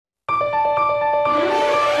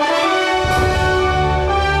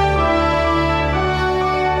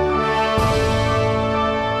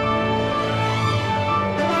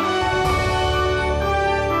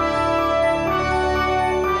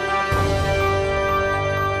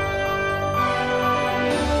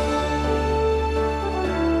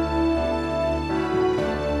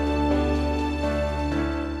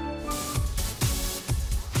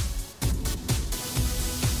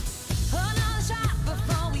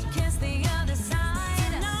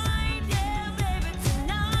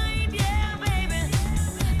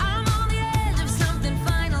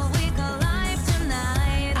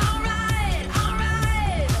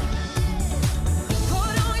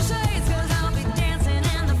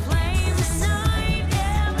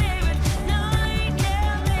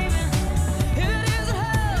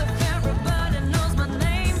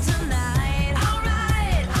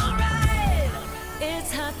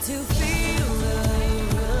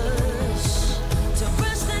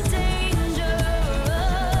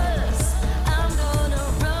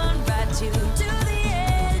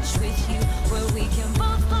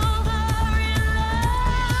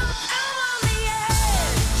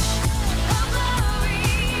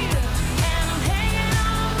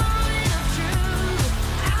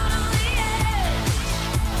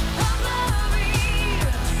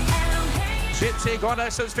Gypsy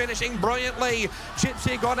Goddess is finishing brilliantly.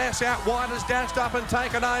 Gypsy Goddess out wide has dashed up and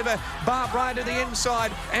taken over. Barbara to the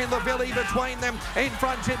inside and the Billy between them. In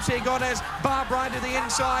front, Gypsy Goddess. Barbara to the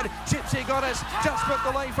inside. Gypsy Goddess just put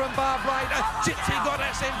the lead from Barbara. Gypsy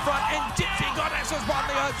Goddess in front, and Gypsy Goddess has won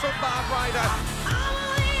the Oaks from Barbara.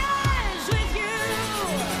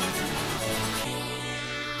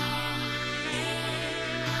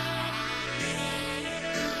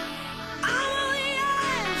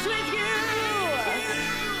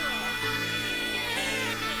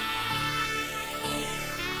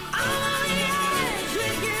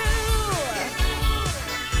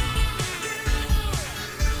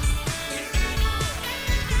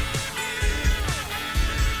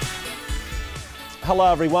 Hello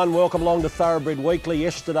everyone, welcome along to Thoroughbred Weekly.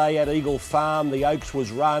 Yesterday at Eagle Farm, the Oaks was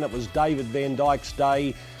run. It was David Van Dyke's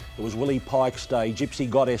day. It was Willie Pike's day. Gypsy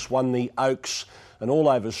Goddess won the Oaks, and all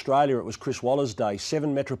over Australia it was Chris Waller's day.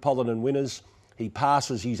 7 Metropolitan winners. He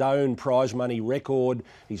passes his own prize money record.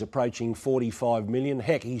 He's approaching 45 million.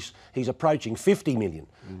 Heck, he's approaching 50 million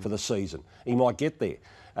for the season. He might get there.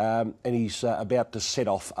 And he's about to set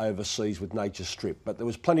off overseas with Nature Strip. But there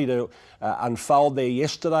was plenty to unfold there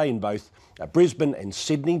yesterday in both Brisbane and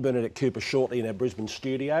Sydney. Bernadette Cooper shortly in our Brisbane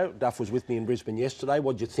studio. Duff was with me in Brisbane yesterday.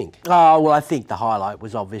 What did you think? Oh, well, I think the highlight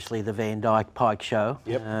was obviously the Van Dyke Pike show.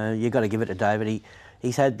 Yep. You've got to give it to David.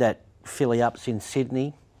 He's had that filly up since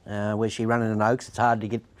Sydney, where she ran in an Oaks. It's hard to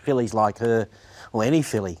get fillies like her, or any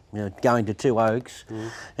filly, going to 2 Oaks.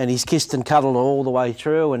 And he's kissed and cuddled all the way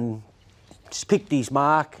through and just picked his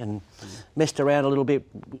mark and messed around a little bit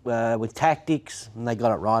with tactics, and they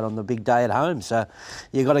got it right on the big day at home. So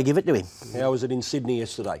you've got to give it to him. How was it in Sydney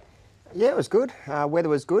yesterday? Yeah, it was good. Weather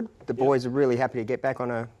was good. The boys are really happy to get back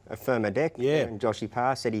on a firmer deck. Yeah. And Joshy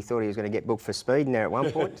Parr said he thought he was going to get booked for speed in there at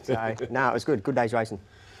one point. So, no, it was good. Good day's racing.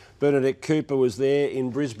 Bernadette Cooper was there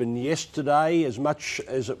in Brisbane yesterday, as much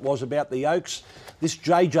as it was about the Oaks. This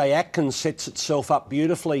JJ Atkins sets itself up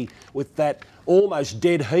beautifully with that almost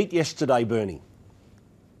dead heat yesterday, Bernie.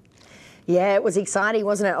 Yeah, it was exciting,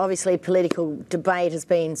 wasn't it? Obviously, political debate has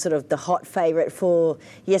been sort of the hot favourite for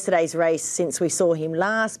yesterday's race since we saw him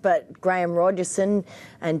last. But Graham Rogerson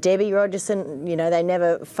and Debbie Rogerson, they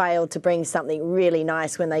never failed to bring something really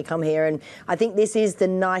nice when they come here. And I think this is the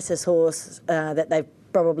nicest horse that they've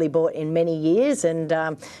probably bought in many years,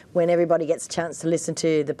 and when everybody gets a chance to listen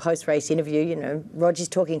to the post-race interview, Roger's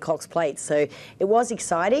talking Cox Plates, so it was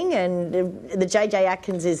exciting. And the JJ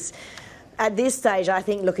Atkins is, at this stage, I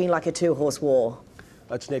think, looking like a 2-horse war.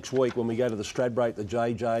 That's next week when we go to the Stradbroke, the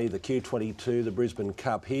JJ, the Q22, the Brisbane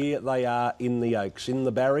Cup. Here they are in the Oaks, in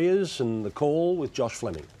the barriers, and the call with Josh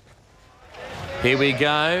Fleming. Here we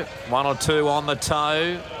go, 1 or 2 on the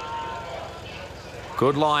toe.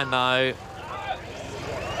 Good line though.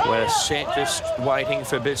 We're set, just waiting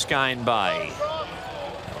for Biscayne Bay.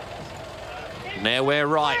 Now we're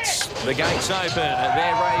right. The gate's open.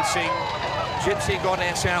 They're racing. Gypsy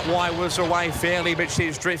Goddess out wide was away fairly, but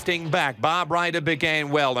she's drifting back. Barbara began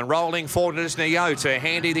well, and rolling forward is Nyota.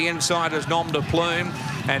 Handy the inside is Nom de Plume,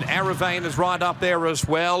 and Aravane is right up there as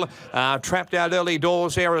well. Trapped out early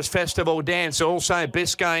doors there is Festival Dance, also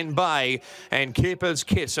Biscayne Bay and Cupid's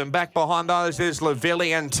Kiss. And back behind those is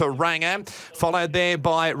Lavilli and Taranga, followed there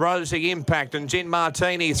by Rosie Impact and Gin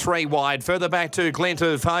Martini 3 wide. Further back to Glint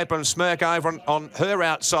of Hope and Smirk over on her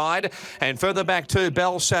outside, and further back to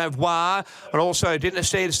Belle Savoie. And also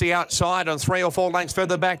Dynasty's the outside, and 3 or 4 lengths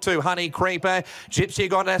further back to Honey Creeper. Gypsy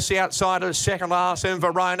Goddess the outside is second last, and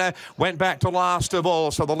Verona went back to last of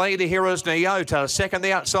all. So the leader here is Nyota. Second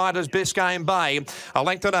the outside is Biscayne Bay. A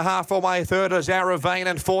length and a half away third is Aravane,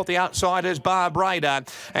 and fourth the outside is Barbara.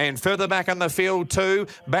 And further back in the field too,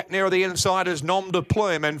 back near the inside is Nom de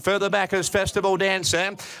Plume, and further back is Festival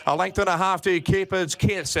Dancer. A length and a half to Cupid's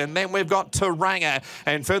Kiss, and then we've got Taranga,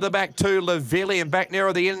 and further back to Lavilli, and back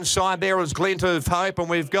near the inside there is Glint of Hope, and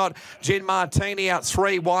we've got Gin Martini out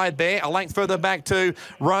 3 wide there. A length further back to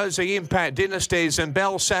Rosie Impact, Dynasties and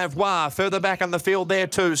Belle Savoie. Further back in the field there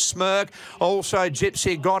to Smirk. Also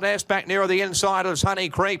Gypsy Goddess. Back near the inside is Honey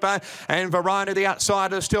Creeper, and Verona the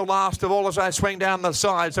outside is still last of all as they swing down the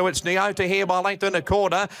side. So it's Nyota here by length and a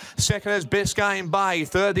quarter. Second is Biscayne Bay.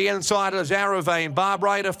 Third the inside is Aravane.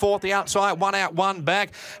 Barbara fourth the outside, 1 out 1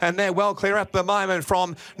 back, and they're well clear at the moment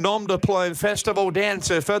from Nom de Plume, Festival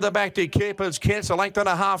Dancer. Further back to Cupid's Kiss, a length and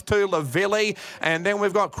a half to Lavilli, and then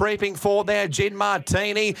we've got creeping forward there Gin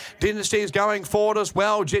Martini. Dynasty's going forward as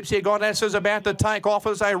well. Gypsy Goddess is about to take off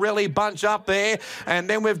as they really bunch up there. And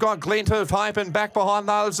then we've got Glint of Hope, and back behind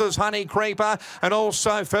those is Honey Creeper, and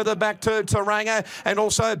also further back to Taranga, and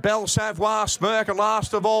also Belle Savoie, Smirk, and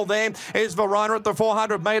last of all there is Verona at the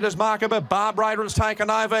 400 metres marker, but Barbara has taken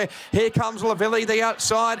over. Here comes Lavilli the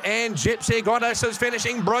outside, and Gypsy Goddess is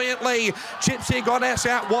finishing brilliantly. Gypsy Goddess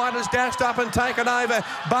out wide has dashed up and taken over.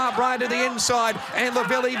 Barbara to the inside, and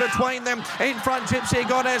Lavilli between them. In front, Gypsy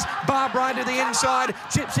Goddess. Barbara to the inside.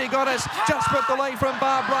 Gypsy Goddess just put the lead from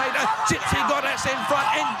Barbara. Gypsy Goddess in front,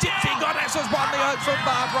 and Gypsy Goddess has won the Oaks from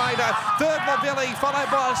Barbara. Third, Lavilli, followed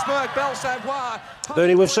by Smirk, Belle Savoie.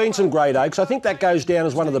 Bernie, we've seen some great Oaks. I think that goes down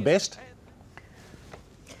as one of the best.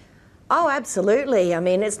 Oh, absolutely. I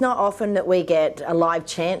mean, it's not often that we get a live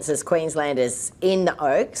chance as Queenslanders in the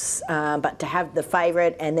Oaks, but to have the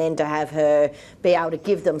favourite and then to have her be able to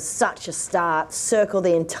give them such a start, circle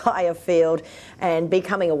the entire field and be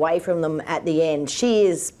coming away from them at the end. She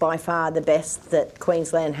is by far the best that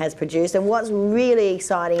Queensland has produced. And what's really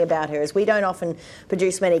exciting about her is we don't often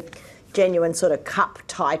produce many genuine sort of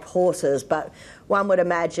cup-type horses, but one would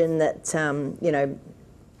imagine that, you know,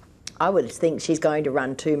 I would think she's going to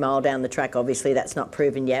run 2 mile down the track. Obviously, that's not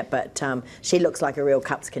proven yet, but she looks like a real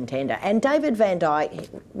Cups contender. And David Van Dyke,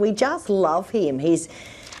 we just love him. He's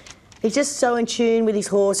just so in tune with his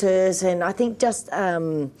horses, and I think just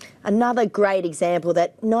another great example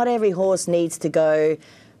that not every horse needs to go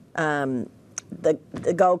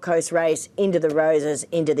the Gold Coast race into the Roses,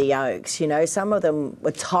 into the Oaks. You know, some of them were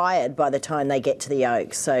tired by the time they get to the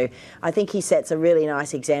Oaks. So I think he sets a really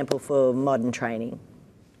nice example for modern training.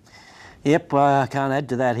 Yep, I can't add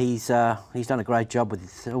to that. He's done a great job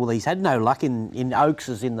with all these. Had no luck in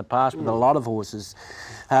Oakses in the past with a lot of horses,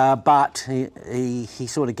 but he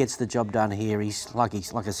sort of gets the job done here. He's like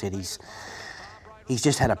I said, he's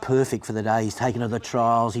just had a perfect for the day. He's taken to the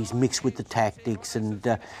trials. He's mixed with the tactics,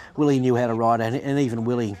 and Willie knew how to ride, and even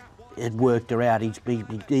Willie had worked her out. He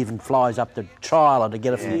even flies up to trial her to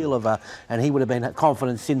get a feel of her, and he would have been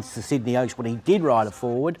confident since the Sydney Oaks when he did ride her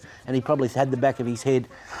forward, and he probably had the back of his head,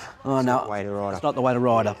 oh no, it's not the way to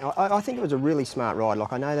ride her. I think it was a really smart ride.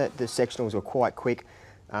 Like, I know that the sectionals were quite quick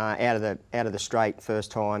out of the straight first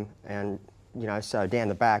time, and you know, so down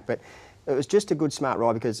the back, but it was just a good smart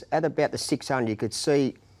ride, because at about the 600 you could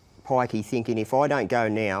see Pikey thinking, if I don't go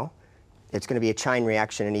now, it's going to be a chain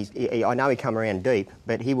reaction, and I know he come around deep,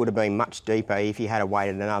 but he would have been much deeper if he had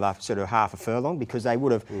waited another sort of half a furlong, because they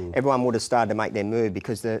would have, everyone would have started to make their move,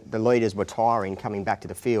 because the leaders were tiring coming back to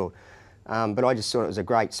the field. But I just thought it was a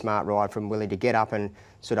great smart ride from Willie to get up and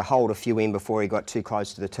sort of hold a few in before he got too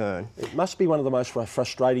close to the turn. It must be one of the most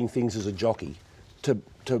frustrating things as a jockey to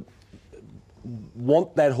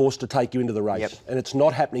want that horse to take you into the race, and it's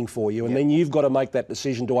not happening for you, and then you've got to make that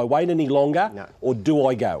decision: do I wait any longer, or do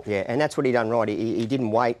I go? Yeah, and that's what he done right. He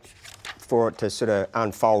didn't wait for it to sort of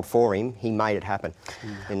unfold for him. He made it happen.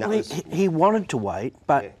 And he wanted to wait,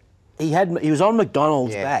 but he was on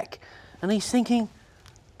McDonald's back, and he's thinking,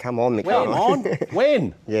 "Come on, McDonald."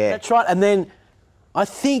 When? Yeah, that's right. And then I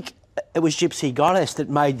think it was Gypsy Goddess that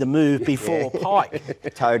made the move before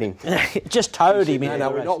Pike. Towed him. Just towed him. No,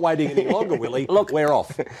 we're not waiting any longer, Willie. Look, we're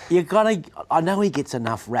off. You got to. I know he gets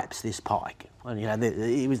enough raps, this Pike. And, you know,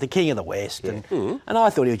 he was the king of the West, and I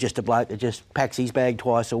thought he was just a bloke that just packs his bag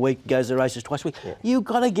twice a week, goes to races twice a week. Yeah. You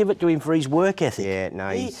got to give it to him for his work ethic. Yeah, no,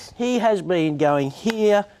 he has been going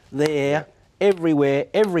here, there, everywhere,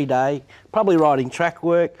 every day, probably riding track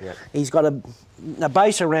work. Yeah. He's got a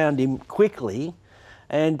base around him quickly.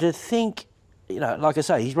 And to think, you know, like I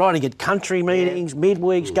say, he's riding at country meetings,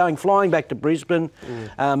 midweeks, flying back to Brisbane,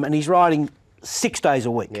 and he's riding 6 days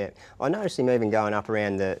a week. Yeah, I noticed him even going up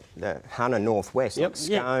around the Hunter Northwest, like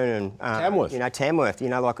Scone and Tamworth. You know, Tamworth. You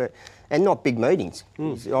know, and not big meetings.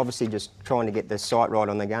 He's obviously just trying to get the sight right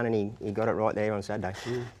on the gun, and he got it right there on Saturday.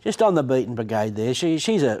 Just on the beaten brigade there,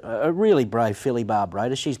 she's a really brave filly,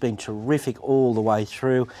 Barbara. She's been terrific all the way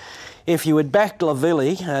through. If you had backed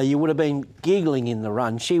Lavilli, you would have been giggling in the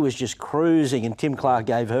run. She was just cruising, and Tim Clark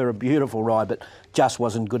gave her a beautiful ride, but just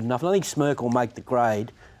wasn't good enough. And I think Smirk will make the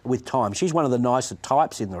grade with time. She's one of the nicer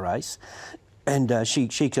types in the race, and she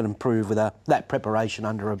can improve with that preparation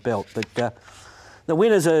under her belt. But the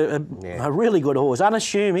winner's a really good horse,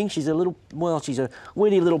 unassuming. She's a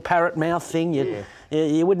witty little parrot mouth thing.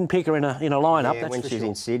 You wouldn't pick her in a lineup. Yeah, that's when for she's sure.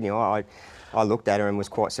 in Sydney, I looked at her and was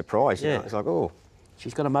quite surprised. You know? It's like, oh.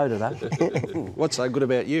 She's got a motor, though. What's so good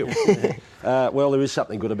about you? Well, there is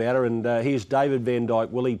something good about her, and here's David Van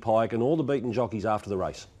Dyke, Willie Pike, and all the beaten jockeys after the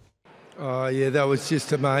race. Oh, yeah, that was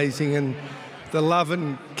just amazing, and the love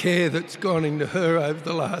and care that's gone into her over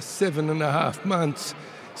the last 7.5 months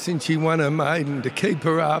since she won her maiden, to keep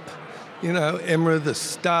her up you know, Emma, the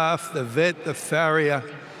staff, the vet, the farrier.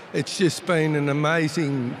 It's just been an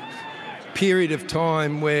amazing period of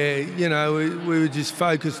time where, you know, we were just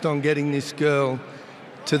focused on getting this girl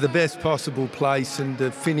to the best possible place, and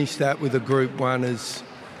to finish that with a Group 1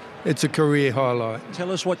 it's a career highlight.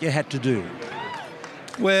 Tell us what you had to do.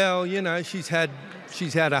 Well, you know, she's had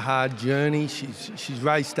a hard journey. She's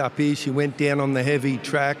raced up here. She went down on the heavy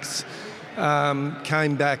tracks,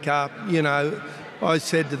 came back up. You know, I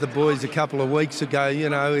said to the boys a couple of weeks ago, you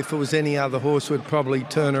know, if it was any other horse, we'd probably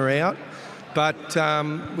turn her out. But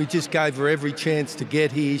we just gave her every chance to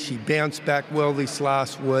get here. She bounced back well this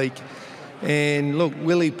last week. And look,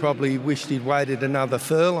 Willie probably wished he'd waited another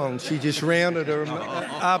furlong. She just rounded her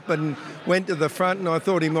up and went to the front, and I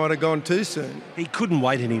thought he might have gone too soon. He couldn't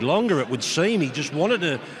wait any longer, it would seem. He just wanted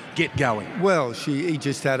to get going. Well, he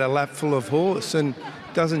just had a lap full of horse, and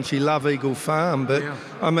doesn't she love Eagle Farm? But, yeah.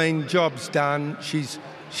 I mean, job's done. She's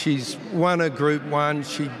won a Group 1.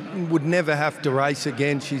 She would never have to race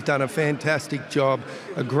again. She's done a fantastic job.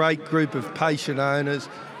 A great group of patient owners.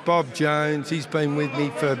 Bob Jones, he's been with me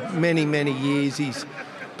for many, many years. He's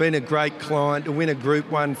been a great client. To win a Group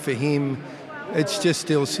 1 for him, it's just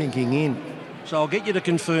still sinking in. So I'll get you to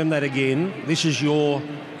confirm that again. This is your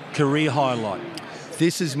career highlight.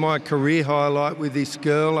 This is my career highlight with this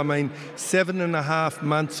girl. I mean, 7.5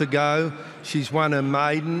 months ago, she's won a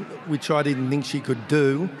maiden, which I didn't think she could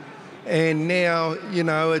do. And now, you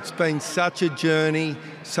know, it's been such a journey,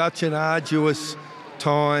 such an arduous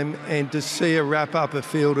time, and to see her wrap up a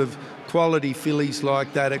field of quality fillies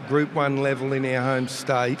like that at Group 1 level in our home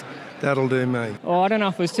state, that'll do me. Oh, I don't know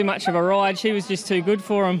if it was too much of a ride. She was just too good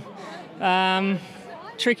for him.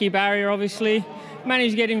 Tricky barrier, obviously.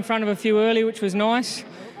 Managed to get in front of a few early, which was nice.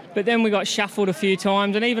 But then we got shuffled a few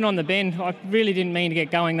times, and even on the bend, I really didn't mean to get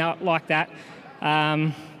going like that.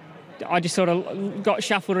 I just sort of got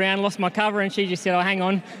shuffled around, lost my cover, and she just said, oh, hang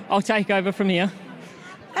on, I'll take over from here.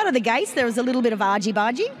 Out of the gates, there was a little bit of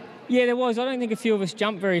argy-bargy. Yeah, there was. I don't think a few of us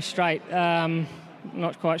jumped very straight.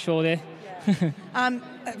 Not quite sure there.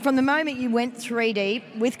 From the moment you went 3 deep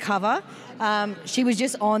with cover, she was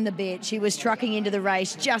just on the bit. She was trucking into the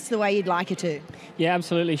race just the way you'd like her to. Yeah,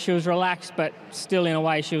 absolutely. She was relaxed, but still in a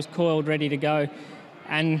way she was coiled, ready to go.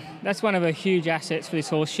 And that's one of her huge assets for this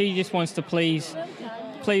horse. She just wants to please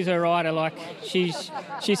her rider. Like she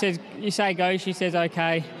says, you say go, she says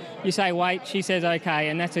okay. You say wait, she says okay,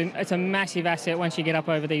 and it's a massive asset once you get up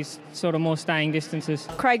over these sort of more staying distances.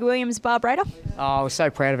 Craig Williams, Barb Raider. Oh, I was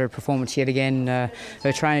so proud of her performance yet agagen.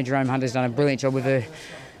 Her trainer, Jerome Hunter's done a brilliant job with her.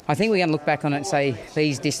 I think we're going to look back on it and say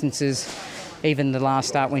these distances, even the last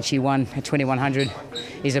start when she won at 2100,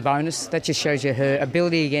 is a bonus. That just shows you her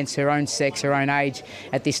ability against her own sex, her own age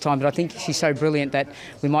at this time. But I think she's so brilliant that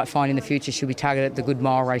we might find in the future she'll be targeted at the good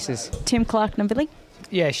mile races. Tim Clark, Navilli.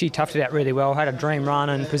 Yeah, she toughed it out really well, had a dream run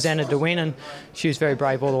and presented to win, and she was very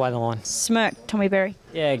brave all the way the line. Smirk, Tommy Berry.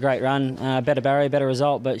 Yeah, great run. Better barrier, better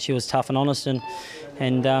result, but she was tough and honest, and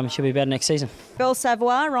she'll be better next season. Belle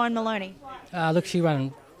Savoie, Ryan Maloney. Look, she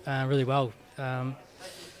ran really well.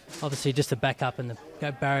 Obviously, just the backup and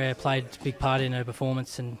the barrier played a big part in her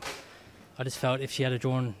performance, and I just felt if she had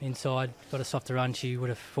drawn inside, got a softer run, she would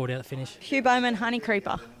have fought out the finish. Hugh Bowman, Honey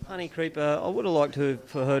Creeper. Honey Creeper, I would have liked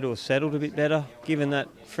for her to have settled a bit better, given that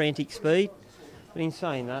frantic speed. But in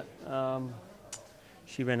saying that,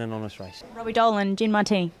 she ran an honest race. Robbie Dolan, Gin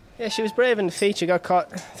Martini. Yeah, she was brave in the feature, got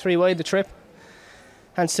caught 3 wide the trip,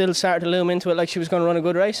 and still started to loom into it like she was going to run a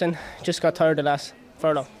good race, and just got tired the last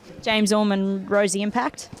furlong. James Orman, Rosie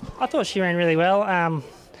Impact. I thought she ran really well.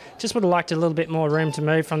 Just would have liked a little bit more room to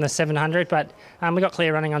move from the 700, but we got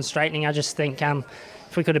clear running on straightening. I just think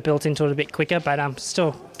if we could have built into it a bit quicker, but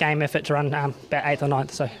still game effort to run about 8th or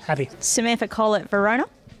 9th, so happy. Samantha Cole at Verona.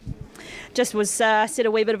 Just was set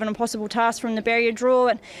a wee bit of an impossible task from the barrier draw.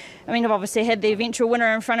 And I mean, I've obviously had the eventual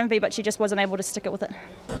winner in front of me, but she just wasn't able to stick it with it.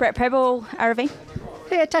 Brett Prebble, RV.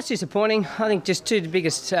 Yeah, touch disappointing. I think just the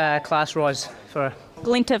biggest class rise for her.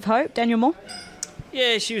 Glint of hope, Daniel Moore.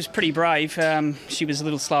 Yeah, she was pretty brave. She was a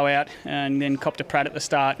little slow out and then copped a Pratt at the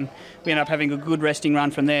start, and we ended up having a good resting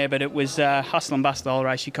run from there, but it was hustle and bustle the whole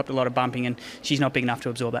race. She copped a lot of bumping, and she's not big enough to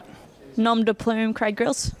absorb that. Nom de plume, Craig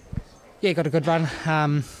Grills. Yeah, got a good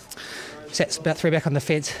run. Sets about 3 back on the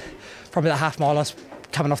fence. Probably that half mile I was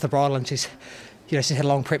coming off the bridle, and she's had a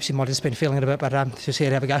long prep. She might have just been feeling it a bit, but she's here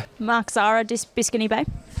to have a go. Mark Zara, Biscayne Bay.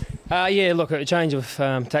 Yeah, look, a change of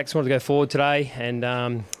tactics. Wanted to go forward today,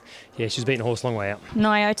 and she's beaten a horse a long way out.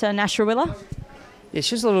 Nyota Nasharawilla. Yeah,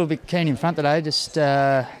 she was a little bit keen in front today. Just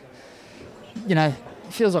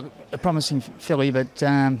feels like a promising filly, but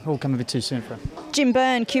all come a bit too soon for her. Jim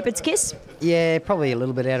Byrne, Cupid's Kiss. Yeah, probably a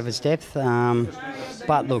little bit out of his depth.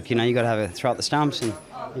 But look, you know, you got to have a throw at the stumps, and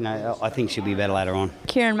you know, I think she'll be better later on.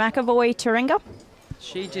 Kieran McAvoy, Taringa.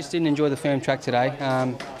 She just didn't enjoy the firm track today.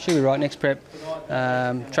 She'll be right next prep.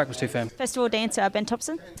 Track was too firm. Festival dancer, Ben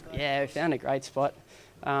Thompson. Yeah, we found a great spot.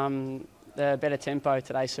 The better tempo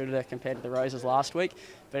today suited her compared to the Roses last week,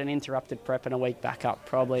 but an interrupted prep and a week back up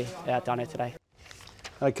probably outdone her today.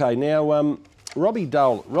 Okay, now Robbie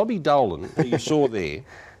Dolan, who you saw there,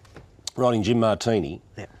 riding Jim Martini,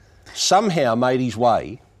 somehow made his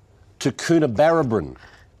way to Coonabarabran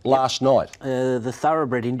last night. The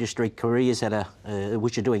thoroughbred industry careers had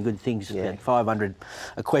which are doing good things, about 500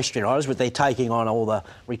 equestrian riders, but they're taking on all the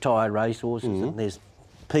retired racehorses, and there's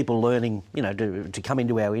people learning, you know, to come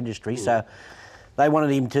into our industry. So they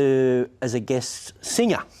wanted him to as a guest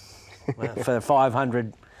singer for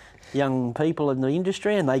 500 young people in the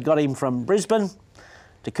industry, and they got him from Brisbane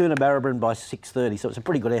to Coonabarabran by 6:30. So it's a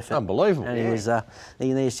pretty good effort. Unbelievable. And he was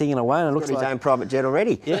there singing away, and it looks Got like his own private jet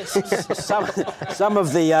already. Yes, some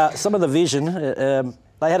of the vision.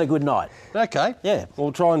 They had a good night. Okay. Yeah.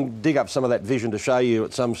 We'll try and dig up some of that vision to show you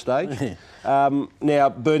at some stage. Now,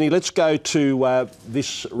 Bernie, let's go to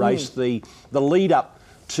this race, the lead up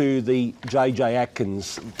to the JJ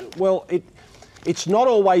Atkins. Well, it's not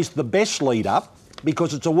always the best lead up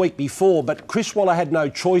because it's a week before, but Chris Waller had no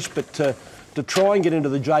choice but to try and get into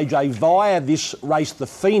the JJ via this race, the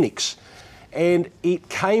Phoenix. And it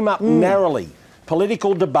came up narrowly.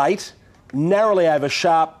 Political debate, narrowly over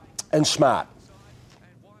Sharp and Smart.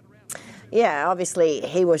 Yeah, obviously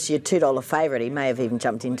he was your $2 favourite. He may have even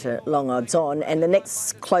jumped into long odds on. And the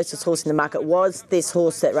next closest horse in the market was this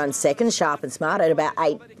horse that runs second, Sharp and Smart, at about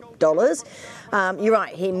 $8. You're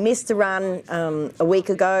right, he missed the run a week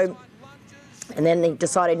ago, and then he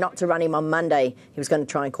decided not to run him on Monday. He was going to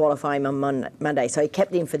try and qualify him on Monday, so he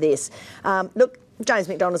kept him for this. Look, James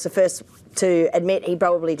McDonald's the first to admit he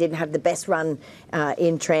probably didn't have the best run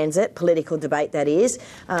in transit, political debate that is.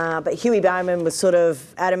 But Huey Bowman was sort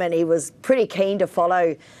of adamant. He was pretty keen to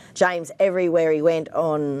follow James everywhere he went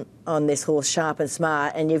on this horse, Sharp and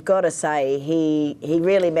Smart. And you've got to say he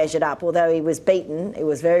really measured up. Although he was beaten, it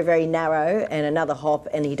was very, very narrow and another hop,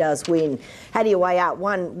 and he does win. How do you weigh out?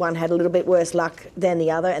 One had a little bit worse luck than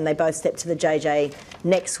the other, and they both step to the JJ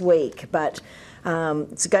next week. But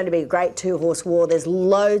it's going to be a great two-horse war. There's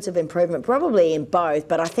loads of improvement, probably in both,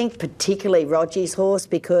 but I think particularly Roger's horse,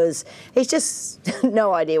 because he's just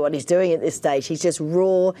no idea what he's doing at this stage. He's just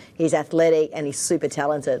raw, he's athletic, and he's super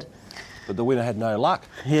talented. But the winner had no luck.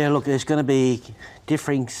 Yeah, look, there's going to be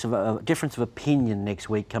difference of opinion next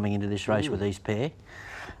week coming into this race with these pair.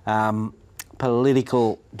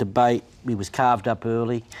 Political debate, he was carved up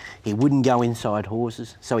early. He wouldn't go inside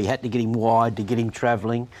horses, so he had to get him wide to get him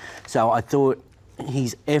travelling. So I thought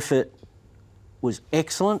his effort was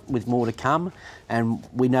excellent, with more to come, and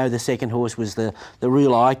we know the second horse was the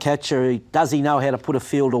real eye-catcher. Does he know how to put a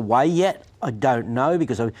field away yet? I don't know,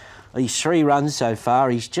 because of his 3 runs so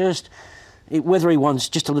far, he's just... Whether he wants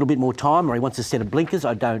just a little bit more time or he wants a set of blinkers,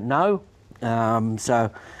 I don't know.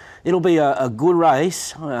 So it'll be a good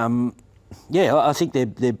race. Yeah, I think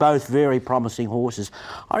they're both very promising horses.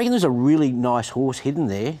 I reckon there's a really nice horse hidden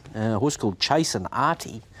there, a horse called Chasen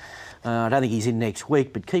Artie. I don't think he's in next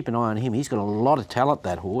week, but keep an eye on him. He's got a lot of talent,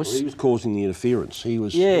 that horse. Well, he was causing the interference. He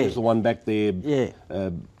was the one back there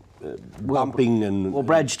bumping and... Well,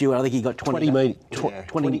 Brad Stewart, I think he got 20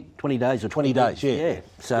 days or 20 days, yeah.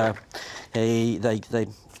 So they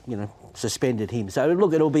suspended him. So,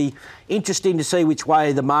 look, it'll be interesting to see which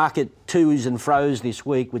way the market to's and fro's this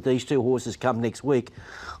week with these two horses come next week.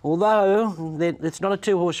 Although, it's not a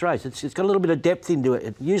two-horse race. It's got a little bit of depth into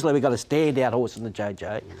it. Usually we've got a standout horse in the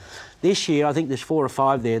JJ. This year, I think there's 4 or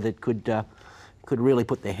 5 there that could really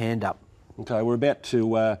put their hand up. OK, we're about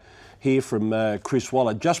to hear from Chris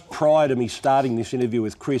Waller. Just prior to me starting this interview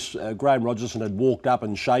with Chris, Graham Rogerson had walked up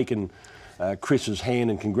and shaken Chris's hand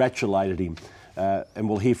and congratulated him. And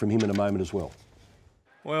we'll hear from him in a moment as well.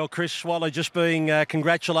 Well, Chris Waller just being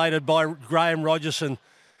congratulated by Graham Rogerson,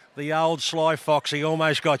 the old sly fox. He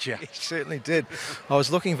almost got you. He certainly did. I was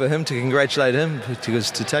looking for him to congratulate him because,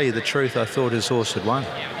 to tell you the truth, I thought his horse had won.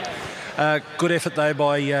 Good effort, though,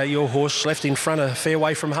 by your horse, left in front, a fair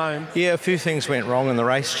way from home. Yeah, a few things went wrong in the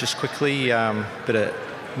race just quickly. Bit of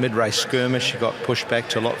mid-race skirmish. He got pushed back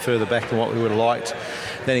to a lot further back than what we would have liked.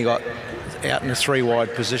 Then he got out in a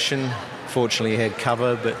 3-wide position. Fortunately, he had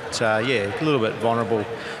cover, but a little bit vulnerable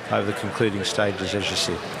over the concluding stages, as you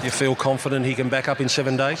said. You feel confident he can back up in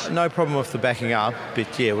 7 days? No problem with the backing up,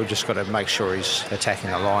 but we've just got to make sure he's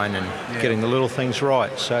attacking the line and getting the little things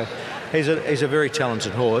right. So he's a very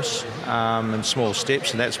talented horse in small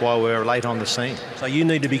steps, and that's why we're late on the scene. So you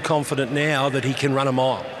need to be confident now that he can run a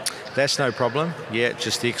mile? that's no problem. Yeah,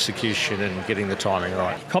 just the execution and getting the timing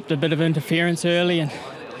right. Copped a bit of interference early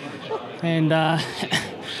and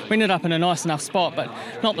we ended up in a nice enough spot, but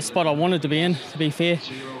not the spot I wanted to be in, to be fair.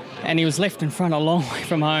 And he was left in front a long way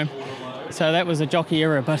from home. So that was a jockey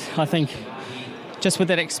error, but I think just with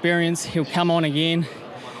that experience, he'll come on again.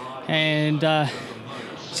 And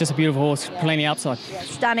it's just a beautiful horse, plenty upside.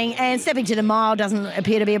 Stunning. And stepping to the mile doesn't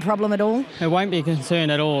appear to be a problem at all? It won't be a concern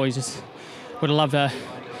at all. He just would have loved to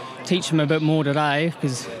teach him a bit more today,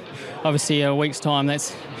 because obviously a week's time,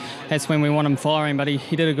 that's when we want him firing, but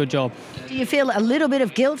he did a good job. Do you feel a little bit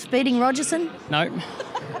of guilt beating Rogerson? No.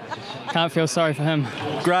 Can't feel sorry for him.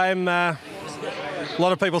 Graham, a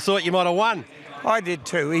lot of people thought you might have won. I did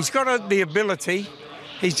too. He's got the ability.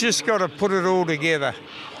 He's just got to put it all together.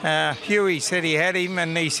 Huey said he had him,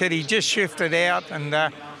 and he said he just shifted out, and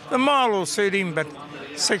the mile will suit him, but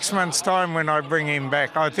 6 months' time when I bring him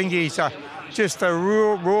back, I think he's just a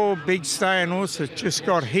real raw, big staying horse that's just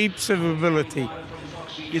got heaps of ability.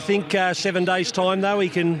 You think 7 days' time, though, he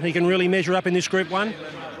can really measure up in this Group 1?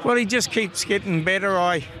 Well, he just keeps getting better.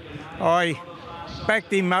 I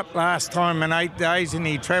backed him up last time in 8 days, and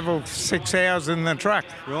he travelled 6 hours in the truck.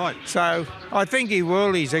 Right. So I think he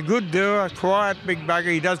will. He's a good doer, quiet, big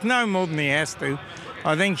bugger. He does no more than he has to.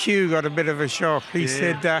 I think Hugh got a bit of a shock. He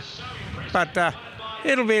said, but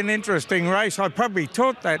it'll be an interesting race. I probably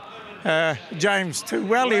taught that James too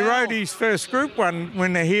well. Wow. He rode his first Group 1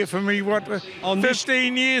 winner here for me,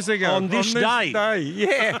 15 years ago. On this day?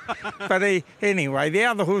 Yeah. But anyway, the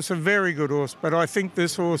other horse, a very good horse, but I think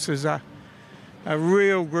this horse is a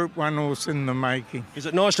real Group 1 horse in the making. Is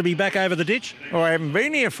it nice to be back over the ditch? Well, I haven't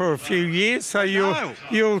been here for a few years, so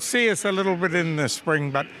you'll see us a little bit in the spring,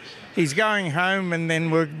 but he's going home, and then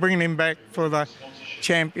we're bringing him back for the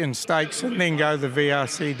Champion Stakes and then go the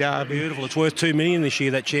VRC Derby. Beautiful. It's worth $2 million this year,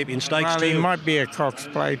 that Champion Stakes. Well, he might be a Cox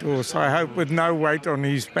Plate horse, I hope, with no weight on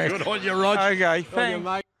his back. Good on you, Rog. Okay,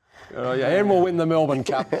 thanks. And we'll win the Melbourne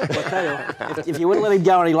Cup. If you wouldn't let him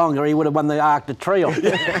go any longer, he would have won the Arc de Triomphe.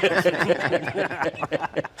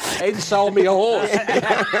 Ed sold me a horse.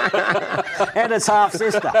 And its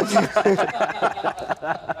half-sister.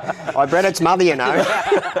 I bred its mother, you know.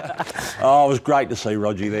 Oh, it was great to see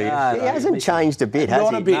Rogie there. He hasn't changed a bit, has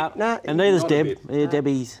he? Not a bit. No, and neither's Deb. Yeah,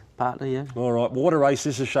 Debbie's partner, yeah. All right, well, what a race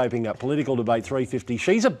this is shaping up. Political Debate 350.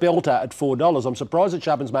 She's a belter at $4. I'm surprised that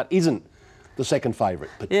Sharpens Mutt isn't the second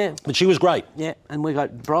favourite. But she was great. Yeah, and we've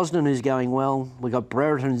got Brosnan, who's going well. We've got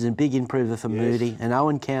Brereton, who's a big improver for Moody. And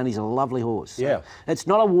Owen County's a lovely horse. So yeah. It's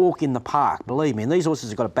not a walk in the park, believe me. And these horses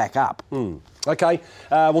have got to back up. OK,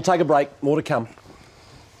 we'll take a break. More to come.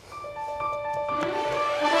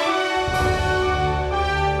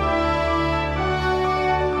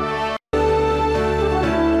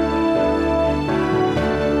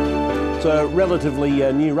 It's a relatively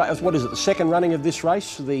new race. What is it, the second running of this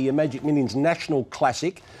race, the Magic Millions National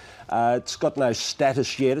Classic. It's got no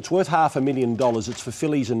status yet. It's worth $500,000. It's for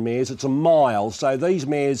fillies and mares. It's a mile. So these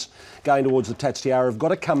mares going towards the Tats Tiara have got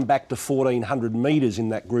to come back to 1,400 metres in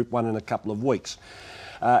that Group 1 in a couple of weeks.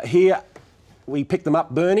 Here we pick them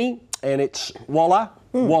up, Bernie, and it's Walla,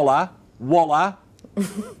 Walla, Walla,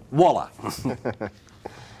 Walla.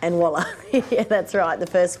 And voila, yeah, that's right, the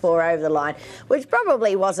first 4 over the line, which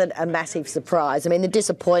probably wasn't a massive surprise. I mean, the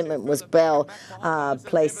disappointment was Belle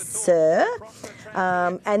Placer.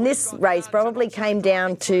 And this race probably came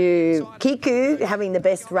down to Kiku having the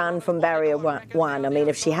best run from barrier one. I mean,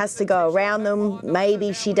 if she has to go around them,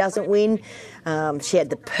 maybe she doesn't win. She had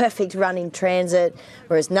the perfect run in transit,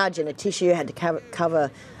 whereas Nudge and a Tissue had to cover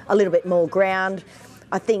a little bit more ground.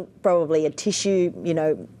 I think probably a Tissue, you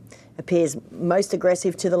know, appears most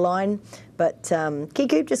aggressive to the line, but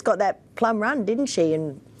Kiku just got that plum run, didn't she?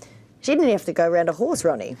 And she didn't have to go around a horse,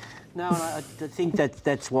 Ronnie. No, I think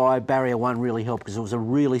that's why barrier one really helped, because it was a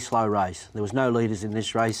really slow race. There was no leaders in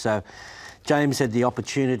this race, so James had the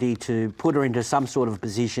opportunity to put her into some sort of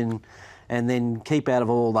position and then keep out of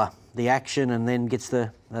all the action, and then gets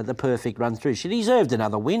the perfect run through. She deserved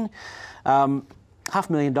another win.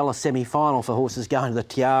 $500,000 semi-final for horses going to the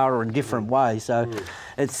Tiara in different ways. So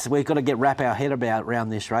we've got to wrap our head around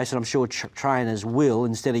this race, and I'm sure trainers will,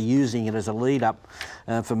 instead of using it as a lead-up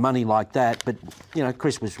for money like that. But, you know,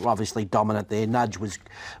 Chris was obviously dominant there. Nudge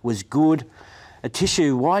was good. A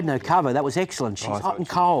Tissue wide, no cover. That was excellent. She's hot and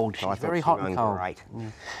cold. She's very hot and cold. Great.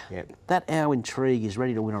 Yep. That Our Intrigue is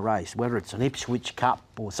ready to win a race, whether it's an Ipswich Cup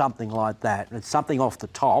or something like that. It's something off the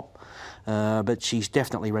top, but she's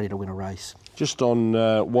definitely ready to win a race. Just on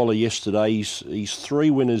Waller yesterday, he's 3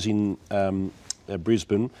 winners in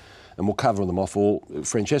Brisbane. and we'll cover them off all.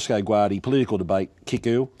 Francesco Guardi, Political Debate,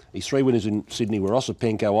 Kiku. His 3 winners in Sydney were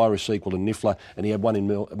Osipenko, Irish Sequel and Niffler, and he had one in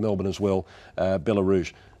Melbourne as well,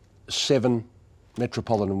 Belarus. 7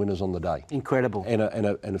 Metropolitan winners on the day. Incredible. And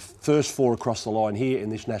a first 4 across the line here in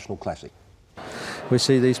this National Classic. We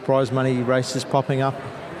see these prize money races popping up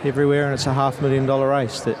everywhere, and it's a $500,000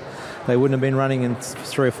 race that they wouldn't have been running in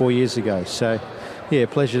 3 or 4 years ago. So, yeah,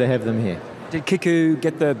 pleasure to have them here. Did Kiku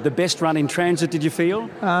get the best run in transit, did you feel?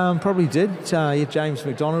 Probably did. Yeah, James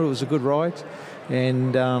McDonald, it was a good ride,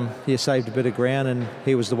 and he saved a bit of ground, and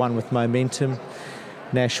he was the one with momentum.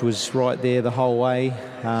 Nash was right there the whole way.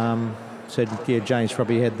 So, yeah, James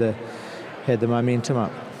probably had the momentum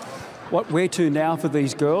up. Where to now for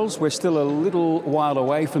these girls? We're still a little while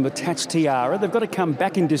away from the Tats Tiara. They've got to come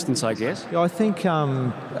back in distance, I guess. Yeah, I think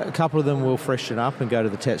a couple of them will freshen up and go to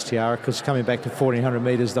the Tats Tiara, because coming back to 1,400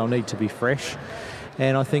 metres, they'll need to be fresh.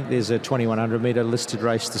 And I think there's a 2,100 metre listed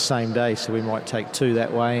race the same day, so we might take 2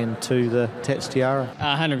 that way and 2 the Tats Tiara.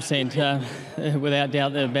 100%. Without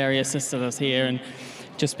doubt, the barrier assisted us here, and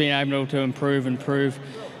just being able to improve and prove.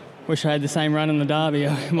 Wish I had the same run in the Derby.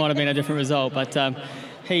 It might have been a different result, but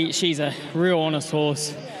she's a real honest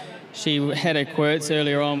horse. She had her quirts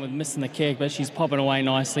earlier on with missing the kick, but she's popping away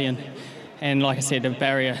nicely, and like I said, the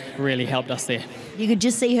barrier really helped us there. You could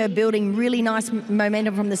just see her building really nice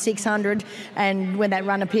momentum from the 600, and when that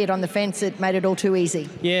run appeared on the fence, it made it all too easy.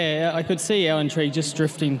 Yeah, I could see Ellen Tree just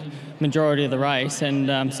drifting majority of the race,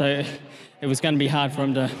 and so it was going to be hard for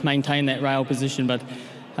him to maintain that rail position, but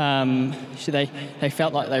they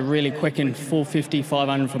felt like they really quickened 450,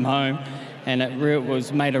 500 from home, and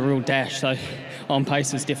it made a real dash, so on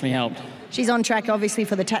pace it's definitely helped. She's on track, obviously,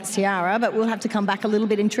 for the Tats Tiara, but we'll have to come back a little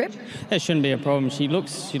bit in trip. That shouldn't be a problem. She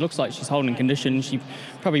looks like she's holding condition. She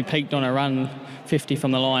probably peaked on her run 50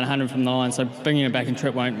 from the line, 100 from the line, so bringing her back in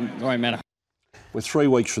trip won't matter. We're 3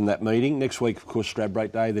 weeks from that meeting. Next week, of course,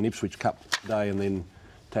 Stradbroke Day, then Ipswich Cup Day, and then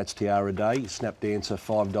Tats Tiara Day. Snap Dancer,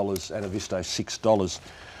 $5, Anavisto, $6.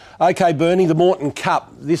 OK, Bernie, the Morton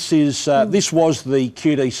Cup. This was the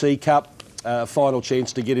QDC Cup, final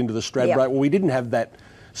chance to get into the Stradbroke. Yep. Well, we didn't have that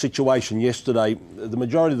situation yesterday. The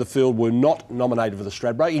majority of the field were not nominated for the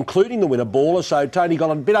Stradbroke, including the winner, Baller. So Tony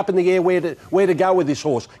got a bit up in the air where to go with this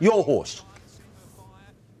horse. Your horse.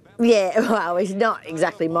 Yeah, well, he's not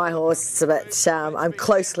exactly my horse, but I'm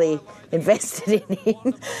closely invested in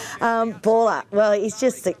him. Baller, well, he's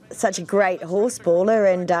just such a great horse,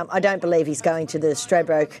 Baller, and I don't believe he's going to the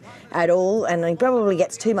Stradbroke at all, and he probably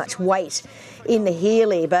gets too much weight in the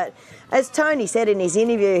Healy, but as Tony said in his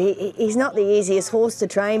interview, he's not the easiest horse to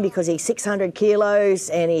train because he's 600 kilos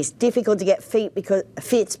and he's difficult to get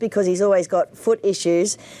fits because he's always got foot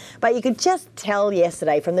issues. But you could just tell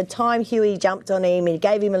yesterday from the time Huey jumped on him, he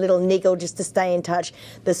gave him a little niggle just to stay in touch.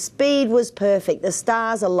 The speed was perfect. The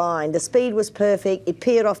stars aligned. The speed was perfect. He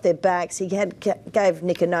peered off their backs. He gave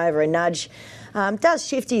Nicanova a nudge. Does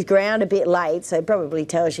shift his ground a bit late, so it probably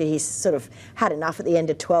tells you he's sort of had enough at the end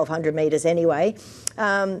of 1,200 metres anyway.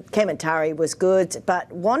 Kementari was good, but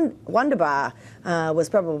Wonderbar was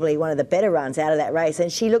probably one of the better runs out of that race, and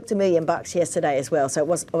she looked $1 million yesterday as well, so I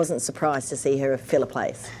wasn't surprised to see her fill a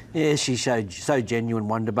place. Yeah, she showed so genuine,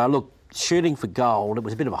 Wonderbar. Look, shooting for gold, it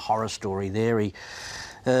was a bit of a horror story there. He,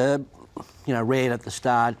 ran at the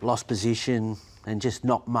start, lost position, and just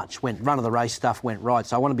not much run of the race stuff went right.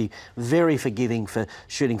 So I want to be very forgiving for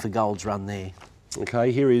shooting for gold's run there.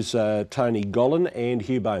 OK, here is Tony Gollan and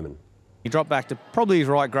Hugh Bowman. He dropped back to probably his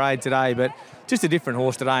right grade today, but just a different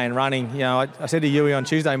horse today in running. You know, I said to Huey on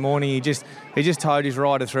Tuesday morning, he just towed his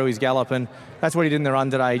rider through his gallop, and that's what he did in the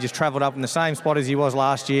run today. He just travelled up in the same spot as he was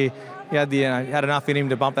last year. He had had enough in him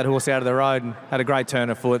to bump that horse out of the road and had a great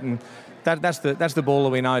turn of foot, and that's the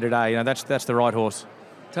Baller we know today. You know, that's the right horse.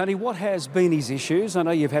 Tony, what has been his issues? I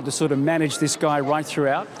know you've had to sort of manage this guy right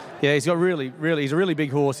throughout. Yeah, he's got he's a really big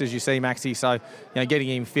horse, as you see, Maxie. So, getting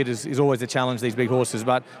him fit is always a challenge, these big horses.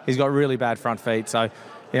 But he's got really bad front feet. So,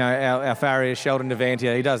 our farrier, Sheldon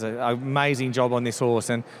Devantia, he does an amazing job on this horse.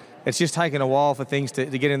 And it's just taken a while for things to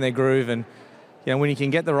get in their groove. And, when you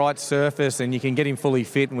can get the right surface and you can get him fully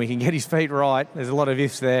fit and we can get his feet right, there's a lot of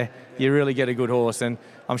ifs there, you really get a good horse. And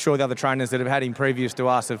I'm sure the other trainers that have had him previous to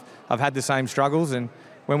us have had the same struggles. And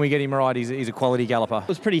when we get him right, he's a quality galloper. It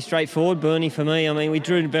was pretty straightforward, Bernie, for me. I mean, we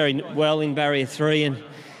drew very well in barrier 3 and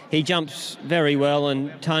he jumps very well,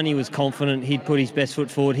 and Tony was confident he'd put his best foot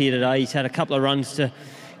forward here today. He's had a couple of runs to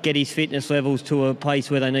get his fitness levels to a place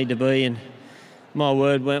where they need to be, and my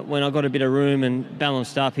word, when I got a bit of room and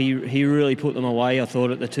balanced up, he really put them away, I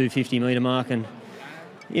thought, at the 250 metre mark. And,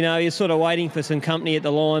 you're sort of waiting for some company at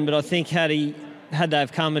the line, but I think had they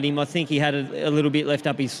have come at him, I think he had a little bit left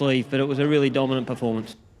up his sleeve, but it was a really dominant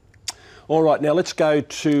performance. All right, now let's go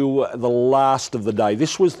to the last of the day.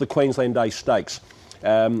 This was the Queensland Day Stakes.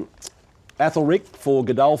 Athelric for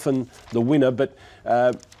Godolphin, the winner, but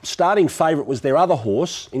starting favourite was their other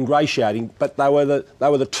horse, Ingratiating, but they were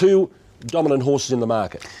the two dominant horses in the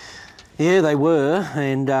market. Yeah, they were,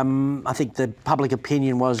 and I think the public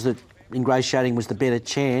opinion was that Ingratiating was the better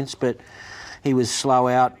chance, but he was slow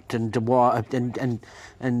out and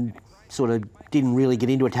sort of didn't really get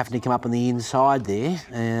into it, having to come up on the inside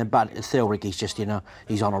there. But Athelric, he's just,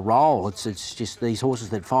 he's on a roll. It's just these horses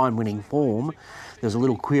that find winning form. There's a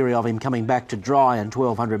little query of him coming back to dry on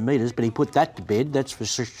 1,200 metres, but he put that to bed, that's for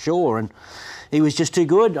sure. And he was just too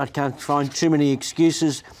good. I can't find too many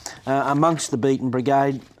excuses amongst the beaten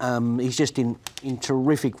brigade. He's just in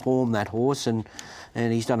terrific form, that horse, and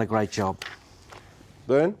he's done a great job.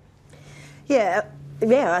 Byrne? Yeah,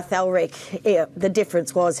 Athelric, the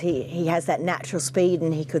difference was he has that natural speed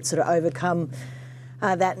and he could sort of overcome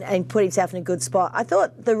that and put himself in a good spot. I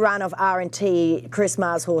thought the run of R&T, Chris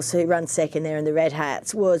Maher's horse, who runs second there in the Red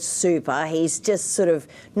Hats, was super. He's just sort of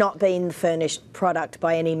not been the furnished product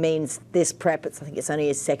by any means this prep. I think it's only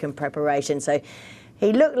his second preparation. So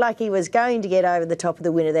he looked like he was going to get over the top of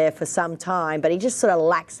the winner there for some time, but he just sort of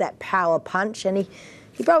lacks that power punch, and he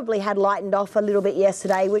probably had lightened off a little bit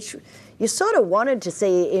yesterday, which you sort of wanted to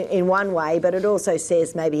see in one way, but it also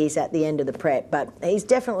says maybe he's at the end of the prep. But he's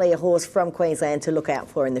definitely a horse from Queensland to look out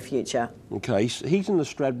for in the future. Okay, he's in the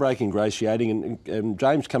Stradbroke Ingratiating, and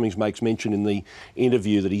James Cummings makes mention in the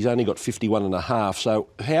interview that he's only got 51.5. So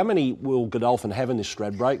how many will Godolphin have in this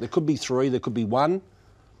Stradbroke? There could be 3, there could be 1.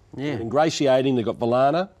 Yeah. Ingratiating, they've got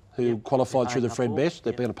Valana, who qualified through the Fred Best.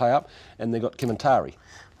 They're going to pay up, and they've got Kementari.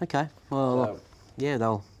 Okay, well,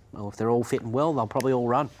 yeah, if they're all fit and well, they'll probably all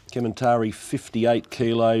run. Kementari 58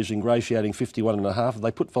 kilos, Ingratiating 51.5.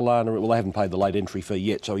 They put Valana, well, they haven't paid the late entry fee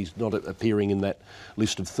yet, so he's not appearing in that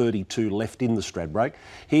list of 32 left in the Stradbroke.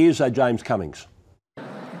 Here's James Cummings.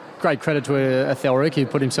 Great credit to Athelric, who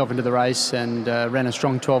put himself into the race and ran a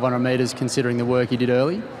strong 1,200 metres considering the work he did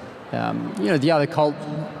early. The other colt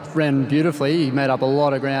ran beautifully. He made up a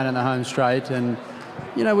lot of ground in the home straight, and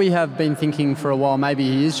we have been thinking for a while maybe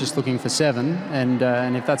he is just looking for 7,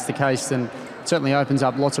 and if that's the case, then it certainly opens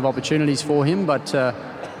up lots of opportunities for him. But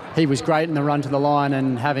he was great in the run to the line,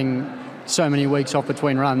 and having so many weeks off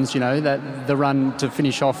between runs, that the run to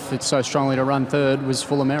finish off it so strongly to run third was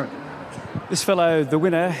full of merit. This fellow, the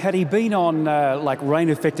winner, had he been on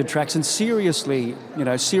rain-affected tracks, and serious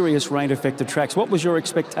rain-affected tracks, what was your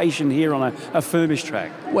expectation here on a firmish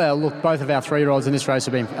track? Well, look, both of our 3-year-olds in this race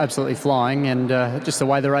have been absolutely flying, and just the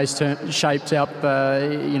way the race shaped up,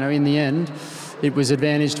 in the end, it was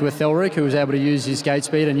advantage to Athelric, who was able to use his gate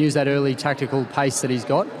speed and use that early tactical pace that he's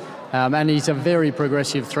got. And he's a very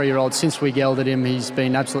progressive 3-year-old. Since we gelded him, he's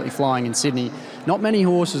been absolutely flying in Sydney. Not many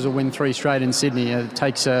horses will win 3 straight in Sydney. It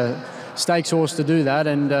takes a stakes horse to do that,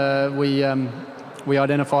 and we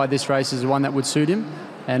identified this race as one that would suit him.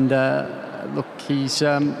 And look, he's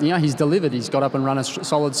delivered. He's got up and run a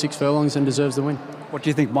solid 6 furlongs and deserves the win. What do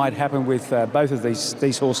you think might happen with both of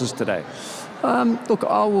these horses today? Look,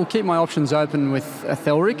 I will keep my options open with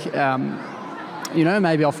Athelric.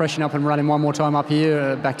 Maybe I'll freshen up and run him one more time up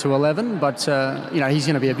here back to 11. But he's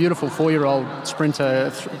going to be a beautiful 4-year-old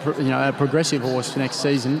sprinter, a progressive horse next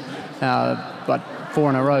season. But 4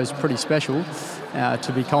 in a row is pretty special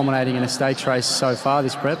to be culminating in a stakes race so far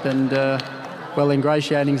this prep. And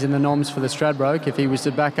Ingratiating's in the noms for the Stradbroke. If he was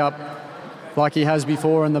to back up like he has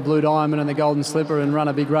before in the Blue Diamond and the Golden Slipper and run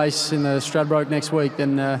a big race in the Stradbroke next week,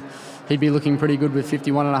 then he'd be looking pretty good with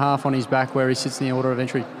 51.5 on his back where he sits in the order of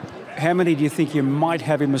entry. How many do you think you might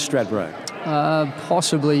have in the Stradbroke?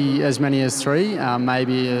 Possibly as many as 3,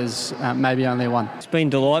 maybe only 1. It's been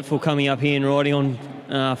delightful coming up here and riding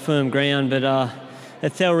on firm ground, but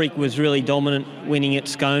Athelric was really dominant winning at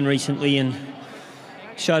Scone recently and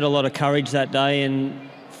showed a lot of courage that day, and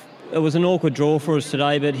it was an awkward draw for us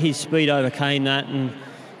today, but his speed overcame that and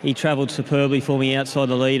he travelled superbly for me outside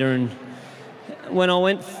the leader. And when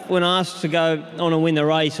I asked to go on and win the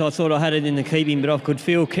race, I thought I had it in the keeping, but I could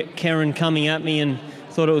feel Karen coming at me and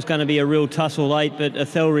thought it was going to be a real tussle late. But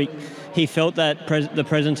Athelric, he felt that the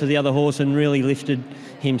presence of the other horse and really lifted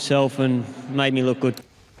himself and made me look good.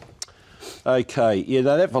 Okay, yeah,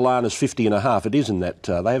 that Valana's 50.5. It is in that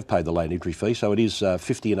they have paid the late entry fee, so it is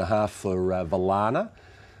 50.5 for Valana.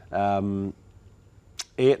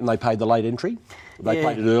 Ayrton, they paid the late entry. They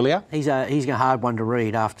paid it earlier. He's a hard one to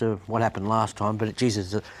read after what happened last time, but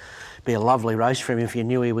it'd be a lovely race for him if you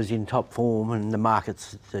knew he was in top form, and the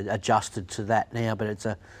market's adjusted to that now. But it's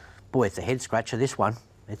a head scratcher, this one.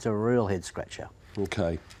 It's a real head scratcher.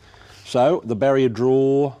 Okay, so the barrier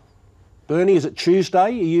draw. Bernie, is it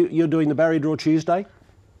Tuesday? You're doing the barrier draw Tuesday?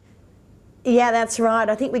 Yeah, that's right.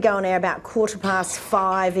 I think we go on air about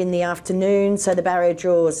 5:15 in the afternoon. So the barrier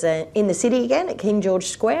draws in the city again at King George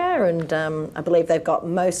Square, and I believe they've got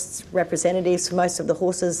most representatives for most of the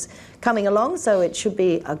horses coming along. So it should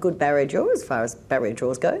be a good barrier draw as far as barrier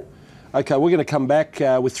draws go. Okay, we're going to come back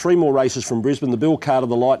with 3 more races from Brisbane: the Bill Carter,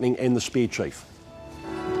 the Lightning, and the Spear Chief.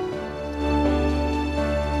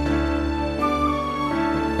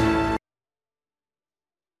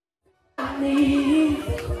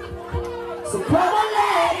 So come on,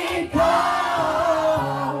 let it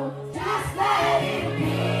go. Just let it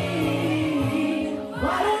be.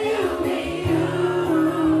 Why don't you be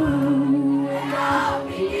you and I'll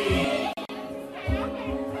be me?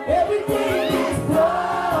 Everything is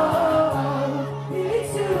broke.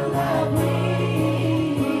 It's to the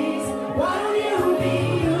breeze. Why don't you be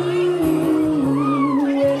you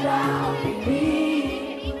and I'll be me?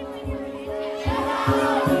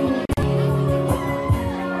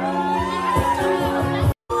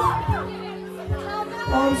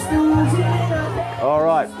 All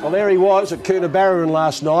right. Well, there he was at Coonabarabran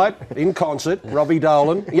last night in concert. Robbie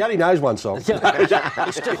Dolan. He only knows one song. He's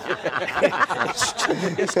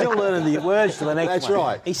still learning the words to the next one. That's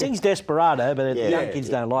right. He sings Desperado, but the young kids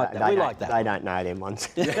don't like that. We like that. They don't know them ones.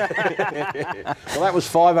 Well, that was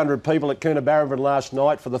 500 people at Coonabarabran last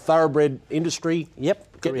night for the thoroughbred industry.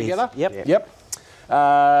 Yep. Get together. Yep.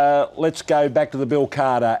 Let's go back to the Bill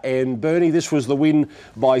Carter. And Bernie, this was the win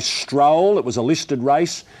by Stroll. It was a listed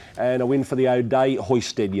race and a win for the O'Day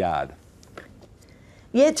Hoisted Yard.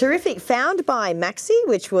 Yeah, terrific. Found by Maxi,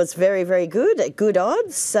 which was very, very good at good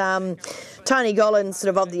odds. Tony Gollan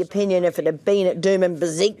sort of the opinion if it had been at Doom and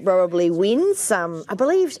Bezique probably wins. I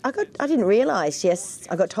believe I didn't realise. Yes,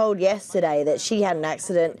 I got told yesterday that she had an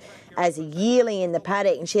accident as a yearling in the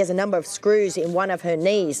paddock, and she has a number of screws in one of her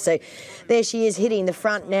knees. So there she is hitting the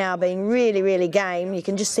front now, being really, really game. You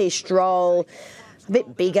can just see Stroll a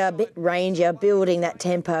bit bigger, a bit rangier, building that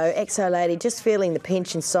tempo. Exo Lady just feeling the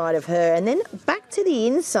pinch inside of her. And then back to the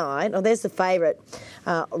inside. Oh, there's the favourite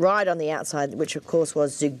right on the outside, which of course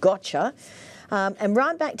was Zugocha. And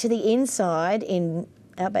right back to the inside in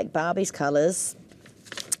Outback Barbie's colours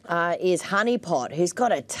is Honeypot, who's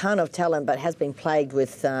got a ton of talent but has been plagued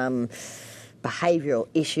with behavioural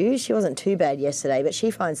issues. She wasn't too bad yesterday, but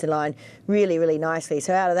she finds the line really, really nicely.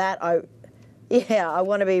 So out of that, I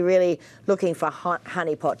want to be really looking for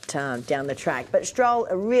Honeypot down the track. But Stroll,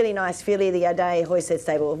 a really nice filly. The O'Day Hoisted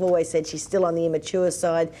stable, I've always said she's still on the immature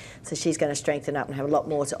side, so she's going to strengthen up and have a lot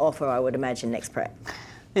more to offer, I would imagine, next prep.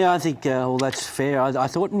 Yeah, I think that's fair. I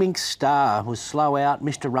thought Mink Star was slow out,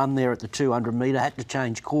 missed a run there at the 200 metre, had to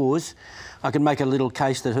change course. I can make a little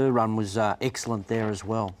case that her run was excellent there as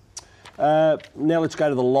well. Now let's go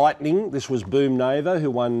to the Lightning. This was Boom Nova, who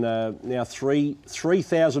won now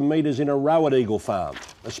 3,000 metres in a row at Eagle Farm,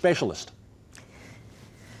 a specialist.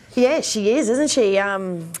 Yeah, she is, isn't she?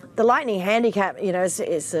 The Lightning Handicap, you know,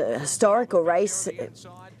 it's a historical race,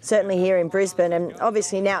 certainly here in Brisbane, and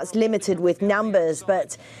obviously now it's limited with numbers,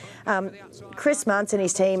 but Chris Muntz and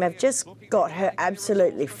his team have just got her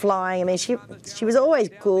absolutely flying. I mean, she was always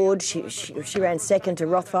good. She ran second to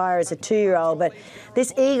Rothfire as a 2-year-old, but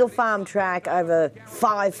this Eagle Farm track over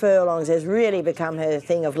 5 furlongs has really become her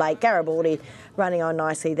thing of late. Garibaldi running on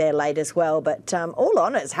nicely there late as well, but all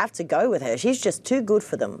honours have to go with her. She's just too good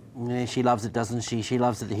for them. Yeah, she loves it, doesn't she? She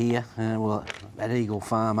loves it here. Well, at Eagle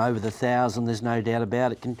Farm, over the 1,000, there's no doubt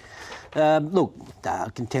about it. Look,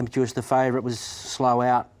 Contemptuous, the favourite, was slow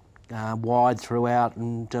out, wide throughout,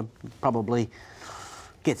 and probably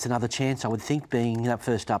gets another chance, I would think. Being that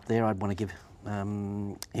first up there, I'd want to give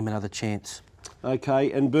him another chance.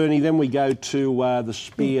 Okay, and Bernie, then we go to the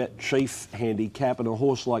Spear Chief handicap, and a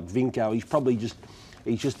horse like Vinco,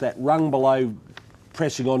 he's just that rung below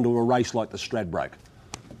pressing onto a race like the Stradbroke.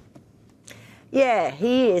 Yeah,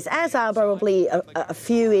 he is, as are probably a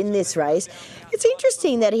few in this race. It's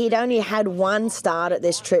interesting that he'd only had one start at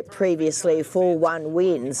this trip previously for one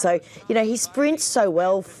win. So, you know, he sprints so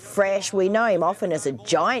well fresh. We know him often as a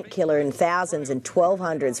giant killer in 1000s and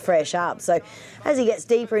 1200s fresh up. So as he gets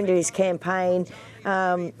deeper into his campaign,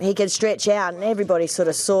 he can stretch out, and everybody sort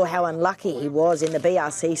of saw how unlucky he was in the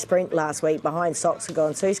BRC sprint last week behind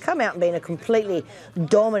Soxagon. So he's come out and been a completely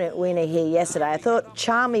dominant winner here yesterday. I thought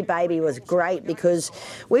Charm Me Baby was great because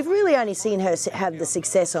we've really only seen her have the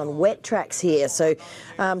success on wet tracks here. So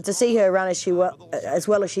to see her run as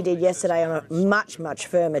well as she did yesterday on a much, much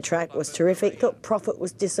firmer track was terrific. Thought Profit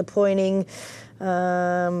was disappointing.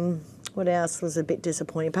 What else was a bit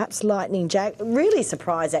disappointing? Perhaps Lightning Jack. Really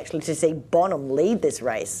surprised, actually, to see Bonham lead this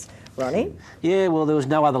race Ronnie? Yeah, well, there was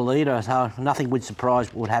no other leader, so nothing would surprise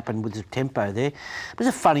what would happen with the tempo there. It was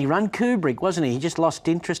a funny run, Kubrick, wasn't he? He just lost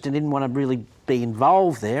interest and didn't want to really be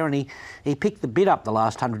involved there, and he picked the bit up the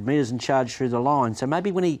last 100 metres and charged through the line. So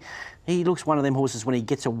maybe when he looks one of them horses, when he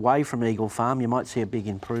gets away from Eagle Farm, you might see a big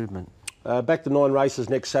improvement. Back to 9 races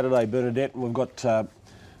next Saturday, Bernadette, and we've got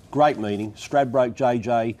great meeting. Stradbroke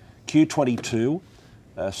JJ, Q22.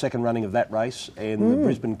 Second running of that race, and the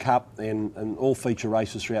Brisbane Cup, and all feature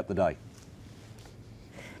races throughout the day.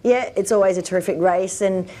 Yeah, it's always a terrific race,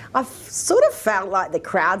 and I've sort of felt like the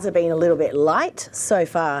crowds have been a little bit light so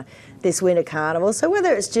far this winter carnival. So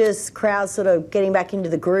whether it's just crowds sort of getting back into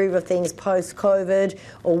the groove of things post-COVID,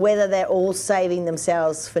 or whether they're all saving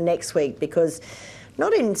themselves for next week, because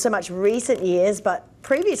not in so much recent years, but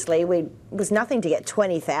previously was nothing to get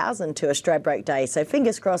 20,000 to a Stradbroke Day. So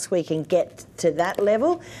fingers crossed we can get to that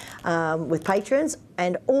level with patrons.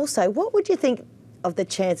 And also, what would you think of the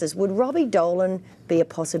chances? Would Robbie Dolan be a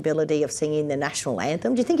possibility of singing the national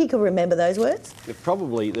anthem? Do you think he could remember those words? They've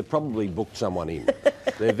probably booked someone in.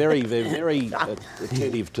 They're very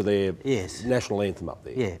attentive to their national anthem up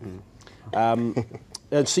there. Yeah.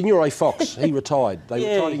 And Signore Fox, he retired. They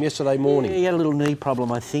retired him yesterday morning. Yeah, he had a little knee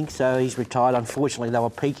problem, I think, so he's retired. Unfortunately, they were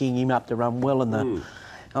peaking him up to run well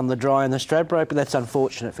on the dry and the Stradbroke, but that's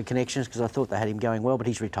unfortunate for Connections because I thought they had him going well, but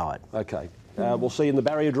he's retired. Okay. We'll see you in the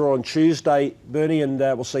barrier draw on Tuesday, Bernie, and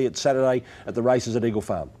we'll see you at Saturday at the races at Eagle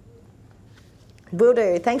Farm. Will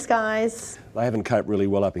do. Thanks, guys. They haven't coped really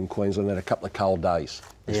well up in Queensland. They had a couple of cold days.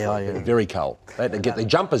 Yeah, very cold. They had to get their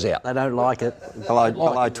jumpers out. They don't like it.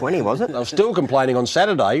 Below 20, was it? They were still complaining on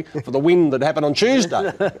Saturday for the wind that happened on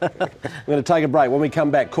Tuesday. We're going to take a break. When we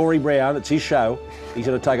come back, Corey Brown, it's his show. He's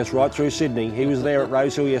going to take us right through Sydney. He was there at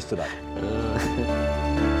Rosehill yesterday.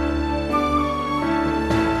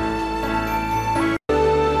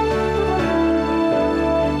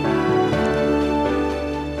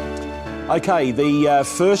 Okay, the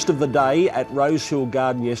first of the day at Rosehill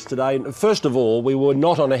Garden yesterday. First of all, we were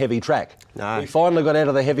not on a heavy track. No. We finally got out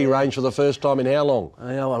of the heavy range for the first time in how long?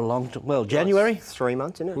 Well, January. 3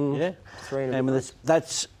 months, isn't it? Yeah. 3 and a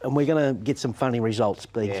and and we're going to get some funny results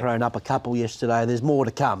being thrown up. A couple yesterday. There's more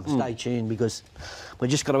to come. Stay tuned because we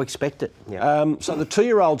just got to expect it. So the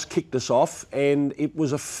 2-year-olds kicked us off, and it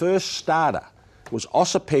was a first starter. It was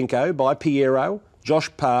Osipenko by Piero, Josh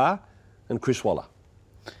Parr, and Chris Waller.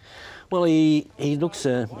 Well, he looked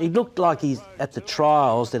like he's at the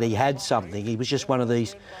trials that he had something. He was just one of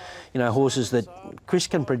these, horses that Chris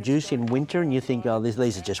can produce in winter, and you think, oh,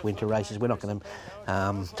 these are just winter races. We're not going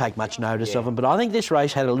to take much notice of them. But I think this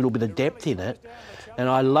race had a little bit of depth in it, and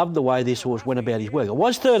I love the way this horse went about his work. It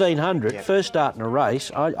was 1,300, first start in a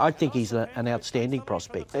race. I think he's an outstanding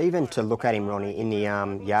prospect. Even to look at him, Ronnie, in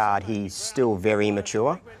the yard, he's still very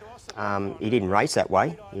immature. He didn't race that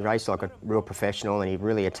way. He raced like a real professional, and he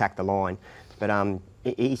really attacked the line. But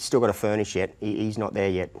he's still got to furnish yet. He's not there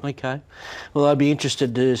yet. Okay. Well, I'd be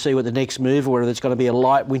interested to see what the next move, or whether it's going to be a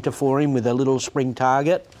light winter for him with a little spring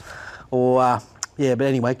target, or but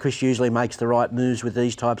anyway, Chris usually makes the right moves with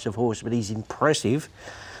these types of horses. But he's impressive.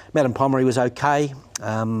 Madame Pomeroy was okay.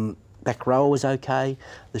 Back row was okay.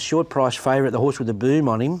 The short price favourite, the horse with the boom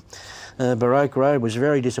on him, Baroque Road, was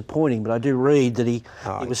very disappointing, but I do read that he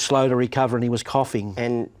was slow to recover and he was coughing.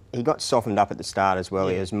 And he got softened up at the start as well.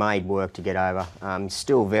 He was made work to get over. He's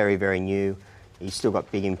still very, very new. He's still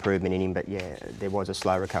got big improvement in him, but there was a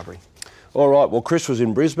slow recovery. All right, well, Chris was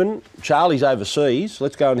in Brisbane. Charlie's overseas.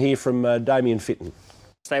 Let's go and hear from Damien Fitton.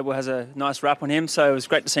 Stable has a nice wrap on him, so it was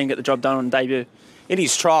great to see him get the job done on debut. In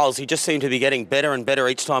his trials, he just seemed to be getting better and better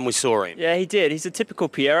each time we saw him. Yeah, he did. He's a typical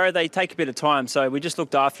Piero. They take a bit of time, so we just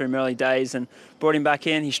looked after him early days and brought him back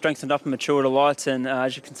in. He strengthened up and matured a lot, and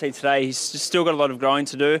as you can see today, he's still got a lot of growing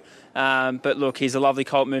to do. But look, he's a lovely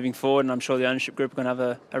colt moving forward, and I'm sure the ownership group are going to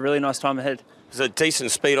have a really nice time ahead. There's a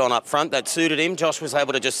decent speed on up front that suited him. Josh was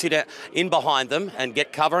able to just sit out in behind them and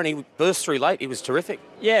get cover, and he burst through late. He was terrific.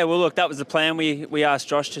 Yeah, well, look, that was the plan. We asked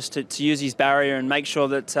Josh just to use his barrier and make sure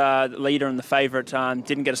that the leader and the favourite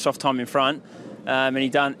didn't get a soft time in front, and he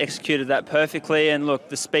executed that perfectly. And look,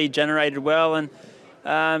 the speed generated well, and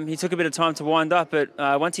he took a bit of time to wind up, but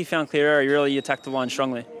once he found clear air, he really attacked the line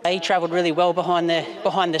strongly. He travelled really well behind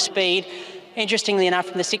the speed. Interestingly enough,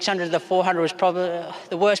 from the 600 to the 400 was probably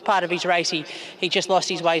the worst part of his race. He just lost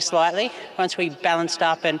his way slightly. Once we balanced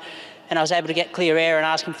up and I was able to get clear air and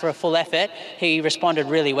ask him for a full effort, he responded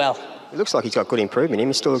really well. It looks like he's got good improvement in him.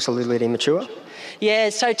 He still looks a little bit immature. Yeah,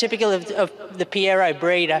 it's so typical of the Piero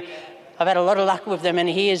breed. I've had a lot of luck with them, and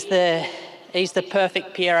he's the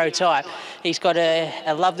perfect Piero type. He's got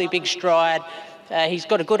a lovely big stride. He's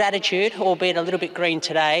got a good attitude, albeit a little bit green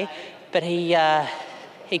today, but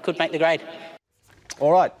he he could make the grade.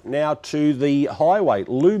 All right, now to the highway.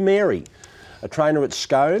 Lou Mary, a trainer at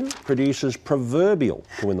Scone, produces Proverbial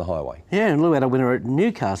to win the highway. Yeah, and Lou had a winner at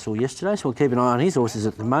Newcastle yesterday, so we'll keep an eye on his horses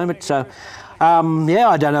at the moment. So, yeah,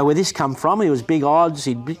 I don't know where this come from. He was big odds.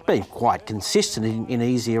 He'd been quite consistent in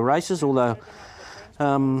easier races, although,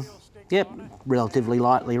 yep, relatively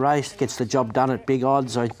lightly raced. Gets the job done at big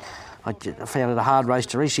odds. I found it a hard race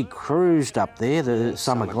to race. He cruised up there, the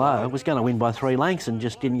Summer Glow. Was going to win by 3 lengths and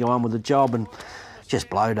just didn't go on with the job. And just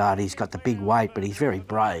blowed hard. He's got the big weight, but he's very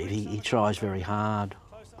brave. He tries very hard.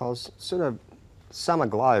 I was sort of Summer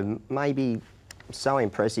Glow, maybe so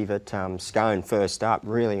impressive at Scone first up,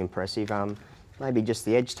 really impressive. Maybe just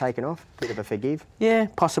the edge taken off, bit of a forgive. Yeah,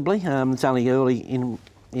 possibly. It's only early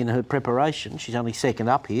in her preparation. She's only second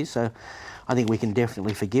up here, so I think we can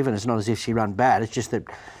definitely forgive her. It's not as if she run bad. It's just that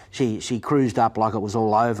she cruised up like it was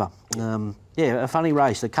all over. Yeah, a funny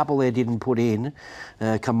race. The couple there didn't put in.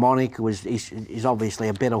 Kamonic is obviously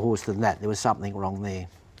a better horse than that. There was something wrong there.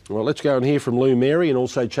 Well, let's go and hear from Lou Mary and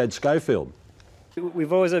also Chad Schofield.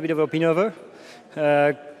 We've always had a bit of a pin over.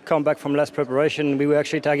 Come back from last preparation. We were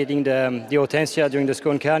actually targeting the Hortensia during the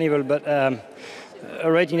Scone Carnival, but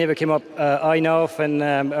a rating never came up high enough, and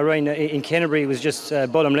a rain in Canterbury was just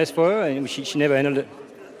bottomless for her, and she never handled it.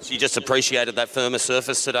 She just appreciated that firmer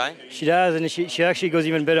surface today? She does, and she actually goes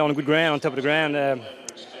even better on good ground, on top of the ground.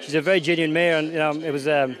 She's a very genuine mare, and it was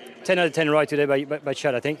 10 out of 10 right today by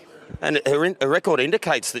Chad, I think. And her record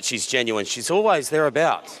indicates that she's genuine. She's always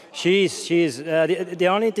thereabouts. She is. The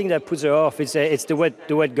only thing that puts her off is it's the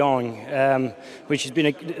wet going, which has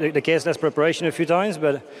been the case last preparation a few times,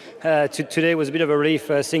 but today was a bit of a relief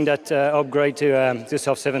seeing that upgrade to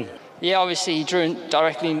soft 7. Yeah, obviously he drew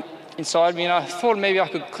directly inside me, and I thought maybe I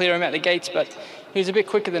could clear him out the gates, but he was a bit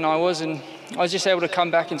quicker than I was, and I was just able to come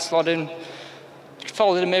back and slot in,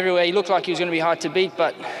 followed him everywhere. He looked like he was going to be hard to beat,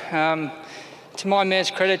 but to my mare's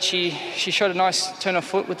credit, she showed a nice turn of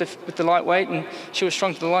foot with the lightweight, and she was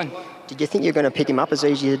strong to the line. Did you think you were going to pick him up as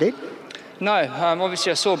easy as you did? No,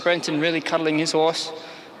 obviously I saw Brenton really cuddling his horse,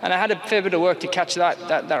 and I had a fair bit of work to catch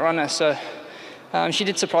that runner, so she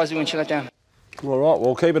did surprise me when she let down. All right,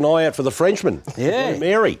 well, keep an eye out for the Frenchman. Yeah.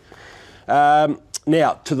 Mary.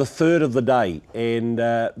 Now, to the third of the day, and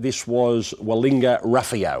this was Wallinga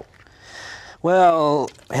Ruffio. Well,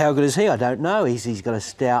 how good is he? I don't know. He's got a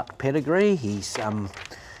stout pedigree. He's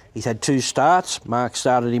had 2 starts. Mark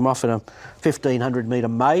started him off in a 1,500 metre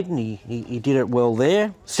maiden. He did it well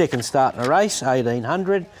there. Second start in a race,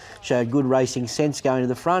 1,800. Showed good racing sense going to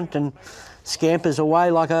the front and scampers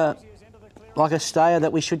away like a stayer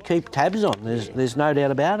that we should keep tabs on. There's no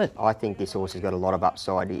doubt about it. I think this horse has got a lot of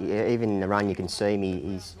upside. Even in the run you can see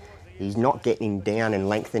he's not getting him down and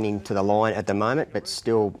lengthening to the line at the moment, but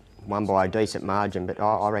still won by a decent margin. But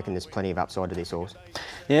I reckon there's plenty of upside to this horse.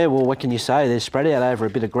 Yeah, well, what can you say? They're spread out over a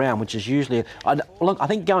bit of ground, which is usually... Look, I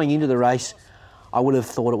think going into the race, I would have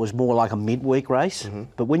thought it was more like a midweek race. Mm-hmm.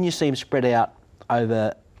 But when you see them spread out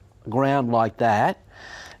over ground like that,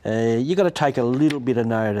 you've got to take a little bit of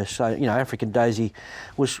notice. So, African Daisy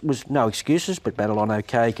was no excuses, but battled on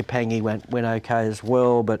okay. Kapangi went okay as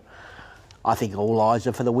well, but I think all eyes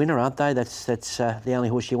are for the winner, aren't they? That's the only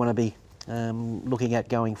horse you want to be looking at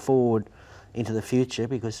going forward into the future,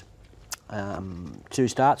 because 2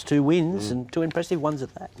 starts, 2 wins, and 2 impressive ones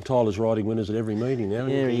at that. Tyler's riding winners at every meeting now.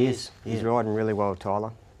 Yeah, he is. He's riding really well,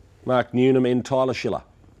 Tyler. Mark Newnham and Tyler Schiller.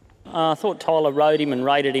 I thought Tyler rode him and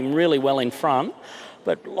rated him really well in front.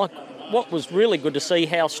 But what was really good to see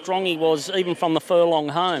how strong he was even from the furlong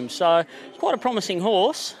home. So quite a promising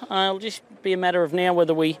horse. It'll just be a matter of now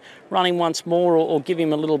whether we run him once more or give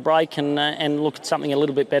him a little break and look at something a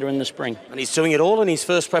little bit better in the spring. And he's doing it all in his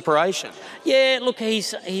first preparation. Yeah, look,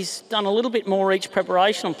 he's done a little bit more each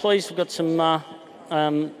preparation. I'm pleased we've got some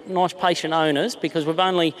nice patient owners, because we've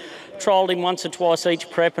only trialled him once or twice each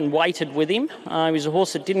prep and waited with him. He was a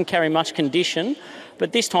horse that didn't carry much condition,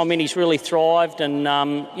 but this time in he's really thrived, and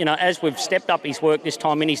as we've stepped up his work this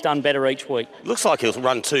time in, he's done better each week. Looks like he'll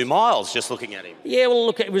run 2 miles just looking at him. Yeah, well,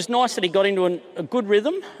 look, it was nice that he got into a good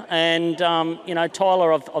rhythm, and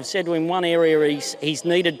Tyler, I've said to him, one area he's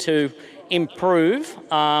needed to improve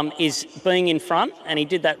is being in front, and he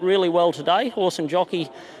did that really well today. Horse and jockey,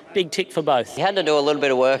 big tick for both. He had to do a little bit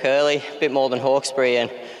of work early, a bit more than Hawkesbury,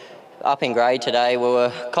 and up in grade today. We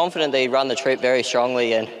were confident that he'd run the trip very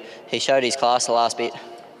strongly, and he showed his class the last bit.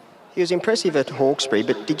 He was impressive at Hawkesbury,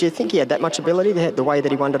 but did you think he had that much ability, the way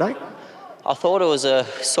that he won today? I thought it was a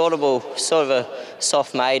sort of a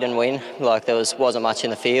soft maiden win, like there wasn't much in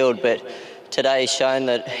the field, but today he's shown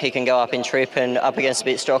that he can go up in trip and up against a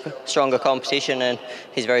bit stronger competition, and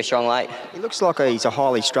he's very strong late. He looks like he's a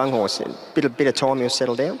highly strung horse. A bit of time he'll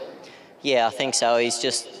settle down. Yeah, I think so. He's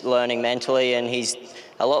just learning mentally, and he's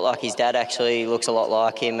a lot like his dad actually, looks a lot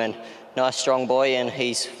like him, and nice strong boy, and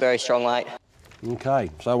he's very strong late.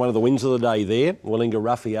 Okay, so one of the wins of the day there, Willinga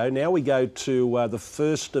Ruffio. Now we go to the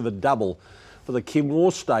first of a double for the Kim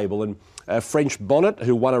Moore stable, and French Bonnet,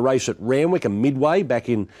 who won a race at Randwick, a midway back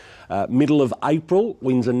in middle of April,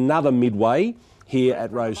 wins another midway here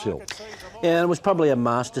at Rosehill. Yeah, it was probably a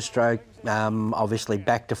masterstroke, obviously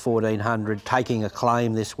back to 1400, taking a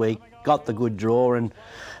claim this week, got the good draw and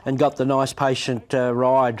got the nice patient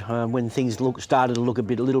ride when things started to look a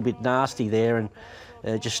little bit nasty there,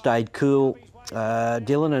 and just stayed cool,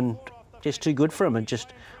 Dylan, and just too good for him, and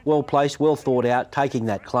just well placed, well thought out, taking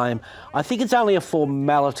that claim. I think it's only a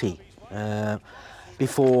formality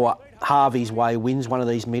before Harvey's Way wins one of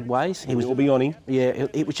these midways. He'll be on him. Yeah,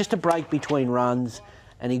 it was just a break between runs,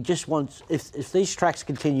 and he just wants, if these tracks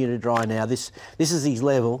continue to dry now, this is his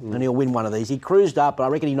level, and he'll win one of these. He cruised up, but I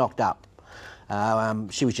reckon he knocked up.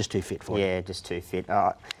 She was just too fit for him. Yeah, just too fit.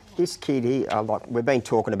 This kid, we've been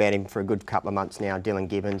talking about him for a good couple of months now, Dylan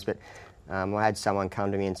Gibbons, but I had someone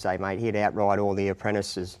come to me and say, mate, he'd outride all the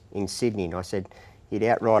apprentices in Sydney, and I said, he'd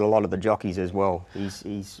outride a lot of the jockeys as well.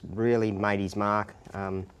 He's really made his mark.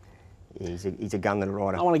 He's a gun little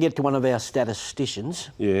rider. I want to get to one of our statisticians.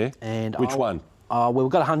 Yeah. And which one? Well, we've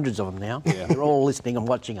got hundreds of them now. Yeah. They're all listening and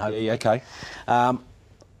watching, hopefully. Yeah, okay.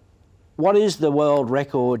 What is the world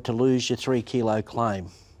record to lose your 3 kilo claim?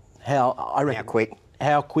 How quick?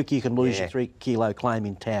 How quick you can lose your 3 kilo claim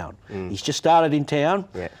in town. He's just started in town.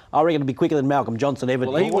 Yeah. I reckon it'd be quicker than Malcolm Johnson ever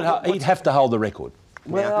did. Well, he'd have to hold the record.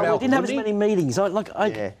 Well, we didn't have as many meetings.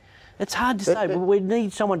 It's hard to say, but we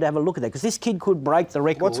need someone to have a look at that, because this kid could break the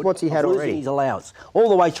record. What's he had already? His allowance all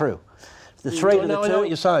the way through. The 3 to the 2. I know what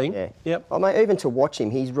you're saying. Yeah. Yep. I mean, even to watch him,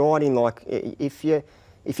 he's riding like if you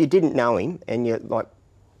didn't know him and you it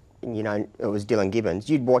was Dylan Gibbons,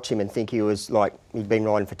 you'd watch him and think he was like he'd been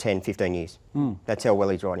riding for 10, 15 years. That's how well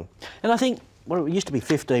he's riding. And I think. Well, it used to be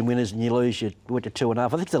 15 winners and you lose, you went to 2.5. I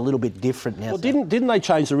think it's a little bit different now. Well, didn't they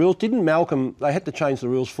change the rules? Didn't Malcolm, they had to change the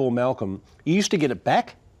rules for Malcolm. You used to get it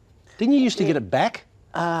back? Didn't you used to get it back?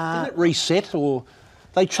 Didn't it reset, or...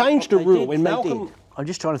 They changed the rule when Malcolm... I'm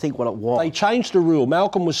just trying to think what it was. They changed the rule.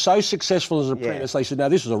 Malcolm was so successful as an apprentice, they said, no,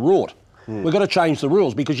 this is a rort. We've got to change the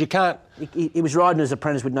rules because you can't... He was riding as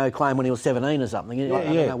apprentice with no claim when he was 17 or something. I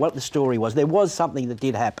don't know what the story was. There was something that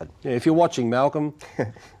did happen. Yeah, if you're watching, Malcolm...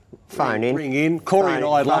 Phone in. Ring in. Corey and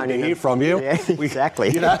I'd love to hear from you. Yeah,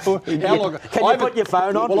 exactly. How long, Can you put your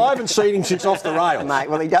phone on? Well, I haven't seen him since off the rails. Mate,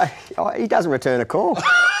 well, he doesn't return a call.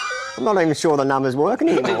 I'm not even sure the number's working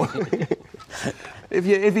anymore.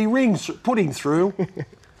 If he rings, put him through.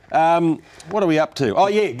 What are we up to? Oh,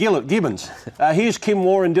 yeah, Gibbons. Here's Kim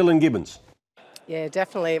Moore and Dylan Gibbons. Yeah,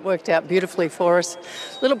 definitely. It worked out beautifully for us.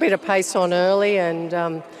 A little bit of pace on early,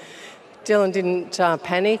 and Dylan didn't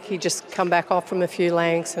panic. He just come back off from a few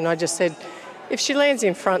lengths, and I just said, if she lands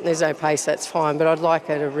in front and there's no pace, that's fine, but I'd like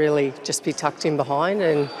her to really just be tucked in behind,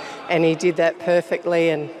 and he did that perfectly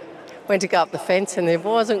and went to go up the fence, and there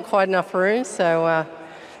wasn't quite enough room, so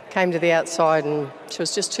came to the outside, and she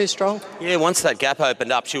was just too strong. Yeah, once that gap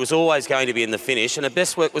opened up, she was always going to be in the finish, and her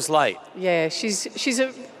best work was late. Yeah, she's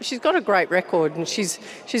got a great record, and she's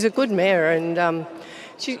a good mare, and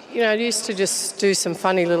she used to just do some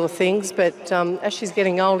funny little things, but as she's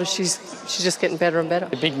getting older, she's just getting better and better.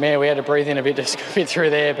 The big mare, we had to breathe in a bit to fit through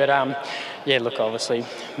there, but yeah, look, obviously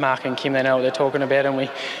Mark and Kim, they know what they're talking about, and we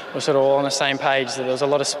were sort of all on the same page that there was a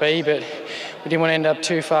lot of speed, but we didn't want to end up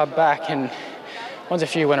too far back, and once a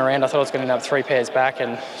few went around, I thought I was going to end up 3 pairs back,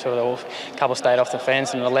 and sort of a couple stayed off the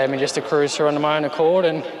fence, and it allowed me just to cruise through on my own accord,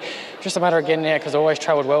 and just a matter of getting out, because it always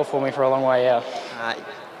travelled well for me for a long way out.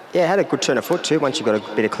 Yeah, had a good turn of foot too once you got a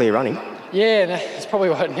bit of clear running. Yeah, that's probably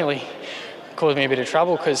what nearly caused me a bit of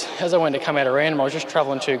trouble, because as I went to come out of random, I was just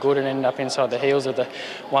travelling too good and ended up inside the heels of the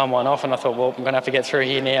 1-1 off, and I thought, well, I'm going to have to get through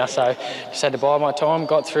here now, so just had to bide my time,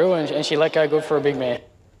 got through, and she let go good for a big mare.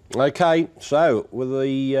 Okay, so we're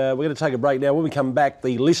going to take a break now. When we come back,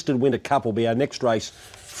 the Listed Winter Cup will be our next race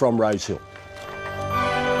from Rosehill.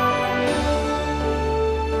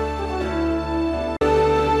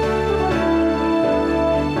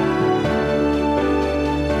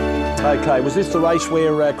 Okay, was this the race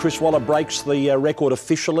where Chris Waller breaks the record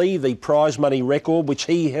officially, the prize money record, which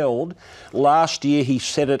he held? Last year he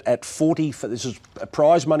set it at 40, this is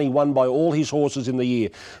prize money won by all his horses in the year,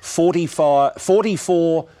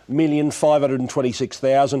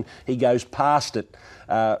 44,526,000. He goes past it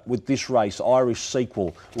with this race, Irish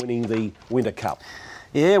Sequel, winning the Winter Cup.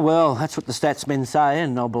 Yeah, well, that's what the stats men say,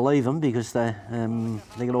 and I'll believe them because they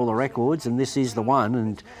got all the records, and this is the one,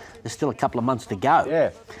 and there's still a couple of months to go.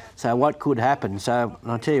 Yeah. So what could happen? So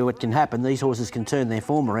I'll tell you what can happen. These horses can turn their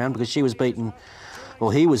form around because he was beaten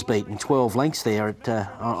 12 lengths there at,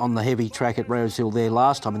 on the heavy track at Rosehill there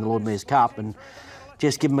last time in the Lord Mayor's Cup, and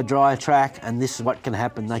just give them a drier track, and this is what can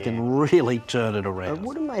happen. They can really turn it around. It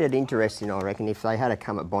would have made it interesting, I reckon, if they had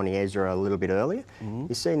come at Bonnie Ezra a little bit earlier.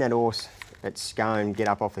 You've seen that horse at Scone get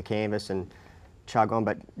up off the canvas and chug on,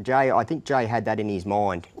 but I think Jay had that in his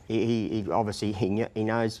mind. He obviously he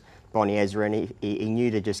knows Bonnie Ezra, and he knew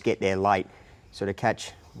to just get there late, sort of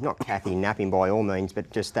catch, not Kathy napping by all means, but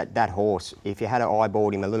just that horse. If you had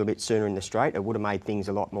eyeballed him a little bit sooner in the straight, it would have made things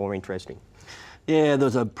a lot more interesting. Yeah, there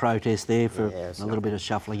was a protest there for a little bit of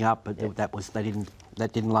shuffling up, but that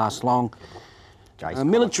didn't last long.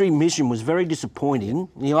 Military Mission was very disappointing.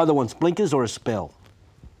 He either wants blinkers or a spell.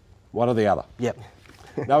 One or the other. Yep.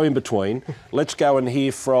 No in between. Let's go and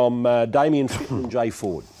hear from Damien Fitton and Jay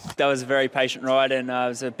Ford. That was a very patient ride, and it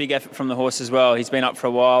was a big effort from the horse as well. He's been up for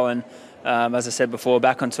a while, and as I said before,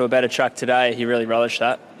 back onto a better track today. He really relished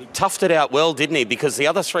that. He toughed it out well, didn't he? Because the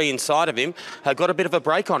other three inside of him had got a bit of a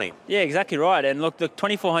break on him. Yeah, exactly right. And look, the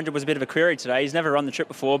 2400 was a bit of a query today. He's never run the trip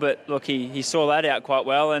before, but look, he saw that out quite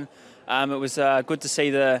well, and it was good to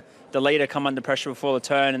see the leader come under pressure before the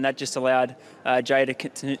turn, and that just allowed Jay to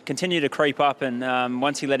continue to creep up, and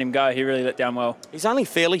once he let him go, he really let down well. He's only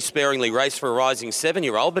fairly sparingly raced for a rising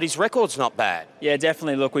 7-year-old, but his record's not bad. Yeah,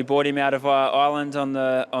 definitely. Look, we bought him out of Ireland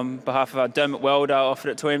on behalf of Dermot Welder,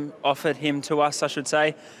 offered him to us, I should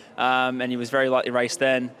say, and he was very lightly raced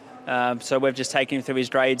then. So we've just taken him through his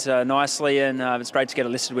grades nicely, and it's great to get a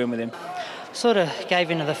listed win with him. Sort of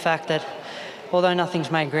gave into the fact that although nothing's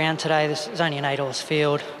made ground today, this is only an 8-horse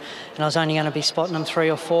field, and I was only going to be spotting them 3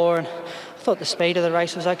 or 4, and I thought the speed of the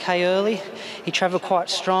race was okay early. He travelled quite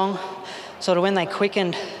strong. Sort of when they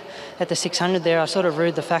quickened at the 600 there, I sort of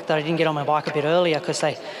rued the fact that I didn't get on my bike a bit earlier because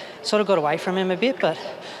they sort of got away from him a bit, but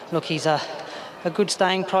look, he's a good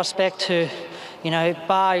staying prospect who, you know,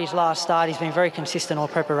 bar his last start, he's been very consistent all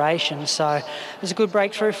preparation, so it was a good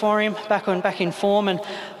breakthrough for him, back in form, and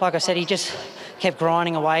like I said, he just kept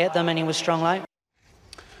grinding away at them, and he was strong late.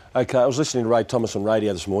 OK, I was listening to Ray Thomas on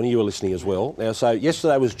radio this morning. You were listening as well. Now, so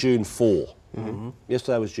yesterday was June 4.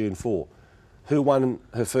 Yesterday was June 4. Who won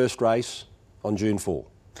her first race on June 4?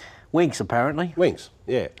 Winks, apparently. Winks,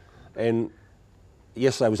 yeah. And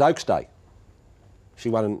yesterday was Oaks Day. She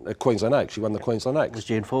won at Queensland Oaks. She won the Queensland Oaks. It was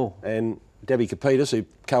June 4. And Debbie Kapitas, who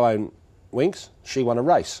co-owned Winks, she won a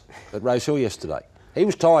race at Rosehill yesterday. He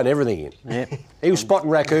was tying everything in. Yeah. He was spotting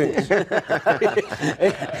raccoons. That's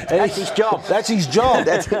his job. That's his job.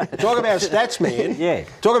 Talk about stats, man. Yeah.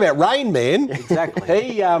 Talk about rain, man.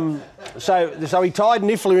 Exactly. He so he tied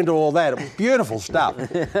Niffler into all that. It was beautiful stuff.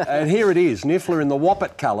 And here it is, Niffler in the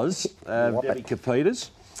Woppet colours. Debbie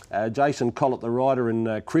Kapitas, Jason Collett, the rider,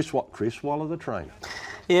 and Chris Waller, the trainer.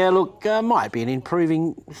 Yeah, look, might be an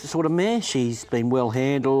improving sort of mare. She's been well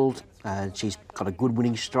handled. She's got a good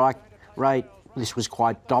winning strike rate. This was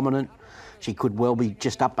quite dominant. She could well be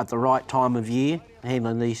just up at the right time of year,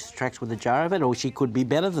 handling these tracks with the jar of it, or she could be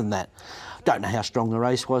better than that. Don't know how strong the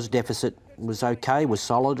race was. Deficit was okay, was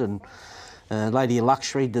solid, and Lady of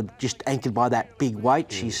Luxury, just anchored by that big weight.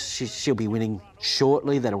 She'll be winning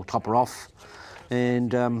shortly. That'll top her off.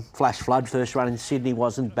 And Flash Flood, first run in Sydney,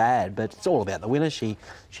 wasn't bad, but it's all about the winner. She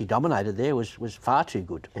dominated there, was far too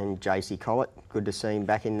good. And JC Collett, good to see him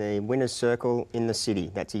back in the winners' circle in the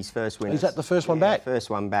city. That's his first win. Is that the first one back? First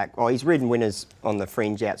one back. Oh, he's ridden winners on the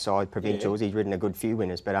fringe outside provincials. Yeah. He's ridden a good few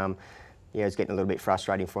winners, but yeah, it's getting a little bit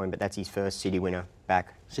frustrating for him, but that's his first city winner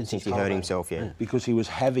back since he hurt himself, yeah. Because he was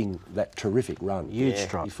having that terrific run. Huge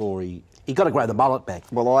strike. Before he got to grow the mullet back.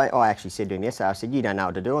 Well, I actually said to him yesterday, I said, you don't know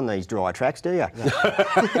what to do on these dry tracks, do you? I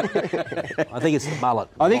think it's the mullet.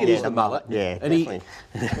 I think it is the mullet. Yeah, and definitely.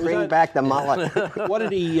 Bring back the mullet. What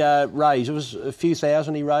did he raise? It was a few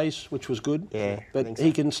thousand he raised, which was good. Yeah. But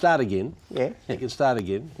he can start again. Yeah. He can start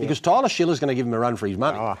again. Yeah. Because Tyler Schiller's going to give him a run for his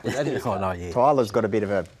money. Tyler's got a bit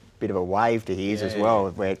of a wave to his as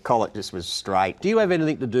well, where Collett just was straight. Do you have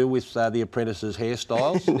anything to do with the apprentices'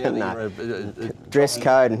 hairstyles? No. Dress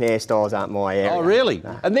code and hairstyles aren't my area. Oh, really?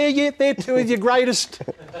 No. And they're two of your greatest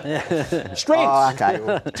strengths. Oh, okay.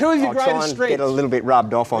 Well, two of your greatest strengths. Get a little bit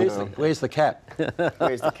rubbed off on them. Where's the cap?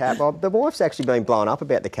 Where's the cap? Oh, the wife's actually been blown up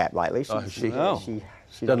about the cap lately.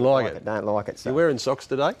 She doesn't like it. Don't like it. So. You wearing socks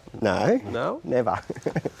today? No. No? Never.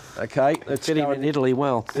 Okay. Let's fit him in Italy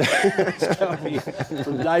well.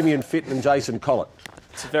 From Damien Fitton and Jason Collett.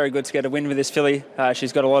 It's very good to get a win with this filly.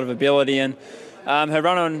 She's got a lot of ability, and Her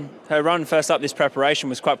run first up this preparation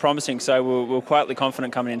was quite promising, so we're quietly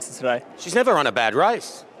confident coming into today. She's never run a bad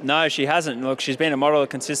race. No, she hasn't. Look, she's been a model of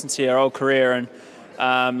consistency her whole career, and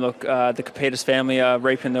the Capitas family are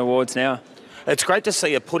reaping the awards now. It's great to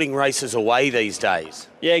see her putting races away these days.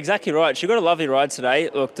 Yeah, exactly right. She got a lovely ride today.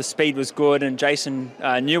 Look, the speed was good, and Jason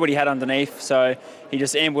knew what he had underneath, so he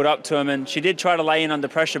just ambled up to him, and she did try to lay in under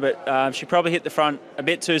pressure, but she probably hit the front a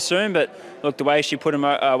bit too soon, but look, the way she put him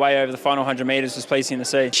away over the final 100 metres was pleasing to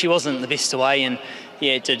see. She wasn't the best away, and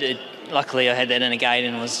yeah, luckily I had that in a gate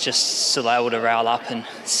and was just still able to rail up and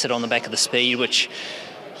sit on the back of the speed, which,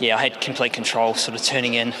 yeah, I had complete control sort of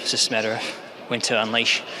turning in. It's just a matter of when to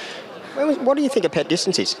unleash. What do you think of Pat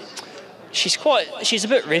Distance is? She's a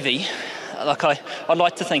bit revvy. Like I'd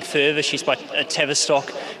like to think further. She's by a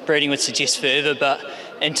Tavistock. Breeding would suggest further, but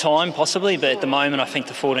in time possibly. But at the moment, I think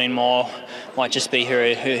the 14 mile might just be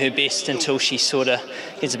her best until she sort of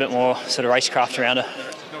gets a bit more sort of racecraft around her.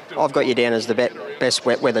 I've got you down as the best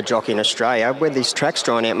wet weather jockey in Australia. With these tracks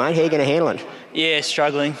drying out, mate, how are you going to handle it? Yeah,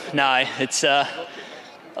 struggling. No, it's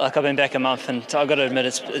like I've been back a month, and I've got to admit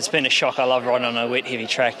it's been a shock. I love riding on a wet, heavy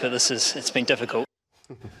track, but it's been difficult.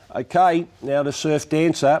 OK, now the Surf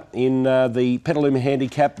Dancer in the Petaluma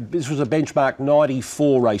Handicap. This was a benchmark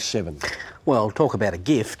 94, race 7. Well, talk about a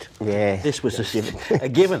gift. Yeah. This was a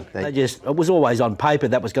given. It was always on paper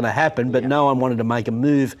that was going to happen, but no one wanted to make a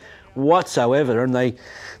move whatsoever, and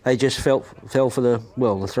they just fell for the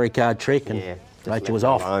 3-card trick, and Rachel was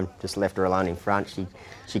off. Alone, just left her alone in front.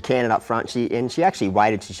 She canted up front, and she actually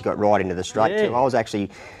waited till she got right into the straight too.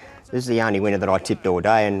 This is the only winner that I tipped all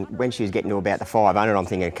day, and when she was getting to about the 500, I'm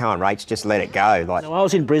thinking, come on, Rach, just let it go. I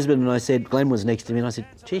was in Brisbane, and I said, Glenn was next to me, and I said,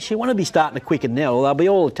 gee, she want to be starting to quicken now. Well, they'll be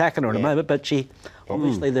all attacking her in a moment, but she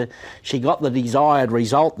obviously she got the desired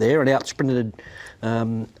result there and out-sprinted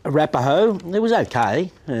Arapaho. It was okay,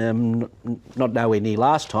 not nowhere near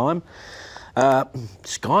last time.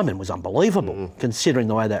 Skyman was unbelievable, considering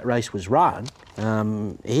the way that race was run.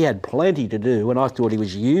 He had plenty to do, and I thought he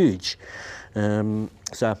was huge.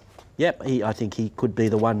 I think he could be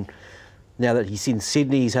the one, now that he's in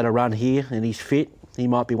Sydney, he's had a run here and he's fit, he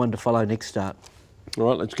might be one to follow next start. All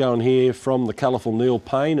right, let's go and hear from the colourful Neil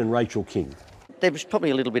Payne and Rachel King. There was probably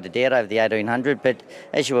a little bit of doubt over the 1800, but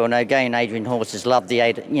as you well know, Gay and Adrian horses love the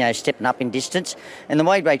stepping up in distance. And the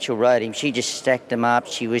way Rachel rode him, she just stacked them up.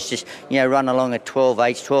 She was just, run along at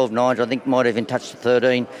 12.8s, 12.9s. I think might have even touched the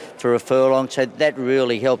 13 for a furlong. So that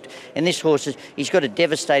really helped. And this horse, he's got a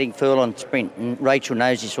devastating furlong sprint, and Rachel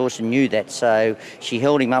knows this horse and knew that. So she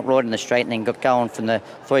held him up right in the straight and then got going from the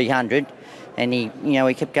 300, and he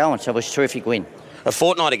kept going. So it was a terrific win. A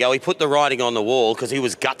fortnight ago, he put the writing on the wall because he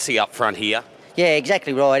was gutsy up front here. Yeah,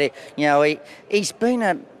 exactly right. He's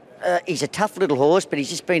been he's a tough little horse, but he's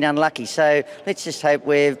just been unlucky. So let's just hope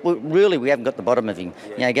we haven't got the bottom of him.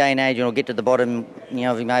 Gay and Adrian will get to the bottom,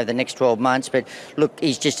 of him over the next 12 months. But look,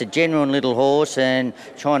 he's just a genuine little horse, and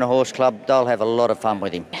China Horse Club, they'll have a lot of fun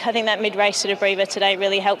with him. I think that mid-race sort of breather today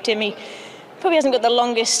really helped him. He probably hasn't got the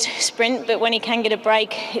longest sprint, but when he can get a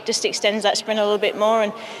break, it just extends that sprint a little bit more,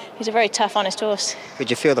 and he's a very tough, honest horse. Could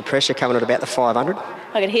you feel the pressure coming at about the 500?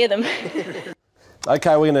 I could hear them.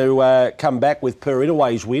 OK, we're going to come back with Per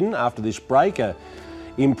Iddaway's win after this break, an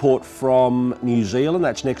import from New Zealand.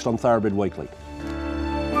 That's next on Thoroughbred Weekly.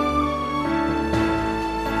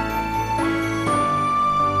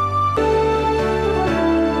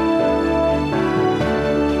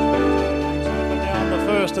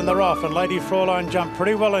 And they're off, and Lady Fraulein jumped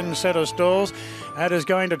pretty well in set of stalls and is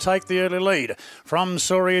going to take the early lead. From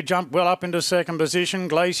Soria jumped well up into second position.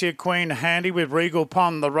 Glacier Queen handy with Regal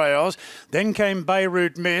Pond the rails. Then came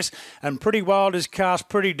Beirut Miss, and Pretty Wild is cast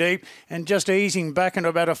pretty deep and just easing back into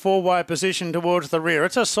about a 4-wide position towards the rear.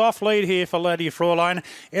 It's a soft lead here for Lady Fraulein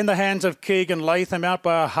in the hands of Keegan Latham, out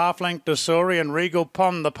by a half-length to Soria, and Regal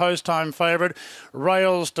Pond, the post-time favourite,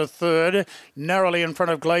 rails to third, narrowly in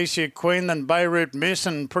front of Glacier Queen, then Beirut Miss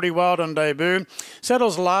and Pretty Wild on debut.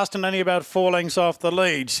 Settles last and only about 4 lengths off the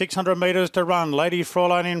lead. 600 metres to run. Lady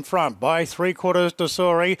Fraulein in front by 3/4 to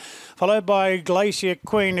Sori, followed by Glacier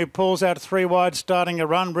Queen, who pulls out 3 wide starting a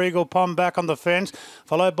run. Regal Pond back on the fence,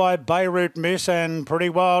 followed by Beirut Miss, and Pretty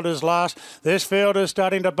Wild is last. This field is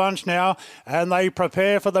starting to bunch now, and they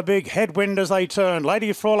prepare for the big headwind as they turn.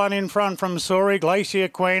 Lady Fraulein in front from Sori, Glacier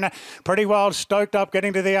Queen. Pretty Wild stoked up,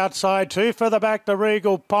 getting to the outside. 2 further back to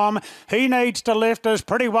Regal Pond. He needs to lift as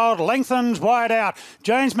Pretty Wild lengthens wide out.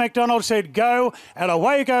 James McDonald said go, and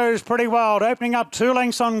away goes Pretty Wild, opening up 2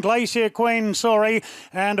 lengths on Glacier Queen, Sori,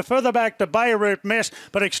 and further back to Beirut Miss,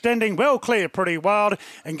 but extending well clear Pretty Wild,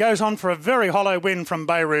 and goes on for a very hollow win from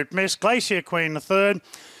Beirut Miss. Glacier Queen third,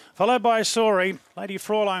 followed by Sori. Lady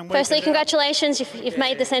Fraulein. Firstly, congratulations. You've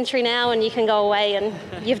made the century now and you can go away and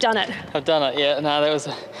you've done it. I've done it, yeah. No, that was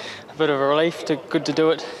a bit of a relief. Good to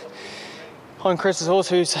do it on Chris's horse,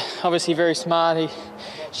 who's obviously very smart.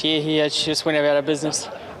 She just went about her business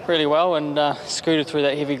really well and scooted through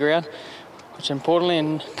that heavy ground, which is importantly,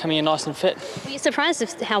 and coming in nice and fit. Were you surprised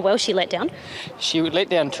at how well she let down? She let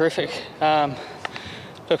down terrific.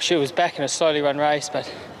 Look, she was back in a slowly run race,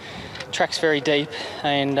 but track's very deep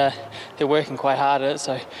and they're working quite hard at it,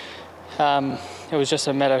 so it was just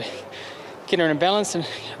a matter of getting her in balance and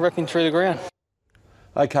ripping through the ground.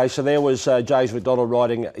 Okay, so there was James McDonald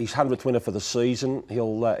riding his 100th winner for the season.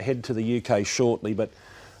 He'll head to the UK shortly, but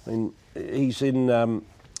I mean, he's in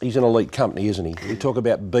elite company, isn't he? We talk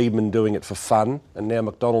about Beedman doing it for fun, and now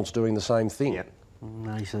McDonald's doing the same thing. Yep.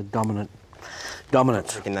 No, he's a dominant. I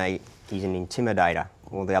reckon he's an intimidator.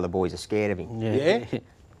 All the other boys are scared of him. Yeah?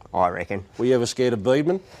 I reckon. Were you ever scared of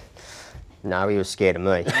Beedman? No, he was scared of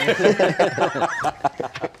me.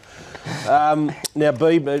 Now,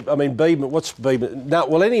 Beedman, what's Beedman? No,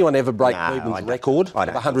 will anyone ever break Beedman's record? I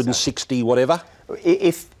don't 160, whatever?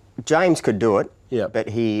 If James could do it, but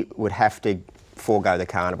he would have to forego the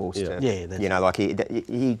carnivals.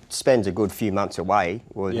 He spends a good few months away,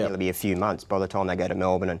 or it'll be a few months by the time they go to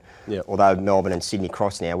Melbourne. And although Melbourne and Sydney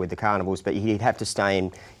cross now with the carnivals, but he'd have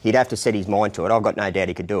to he'd have to set his mind to it. I've got no doubt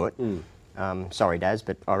he could do it. Sorry, Daz,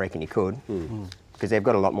 but I reckon he could, because they've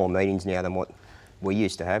got a lot more meetings now than what we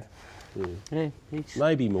used to have.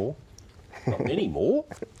 Maybe more. Not many more.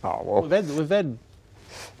 Oh well, we've had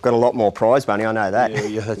got a lot more prize money. I know that.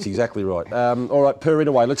 Yeah, that's exactly right. All right, per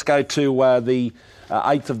away. Let's go to the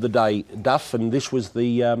 8th of the day, Duff, and this was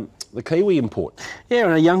the Kiwi import. Yeah,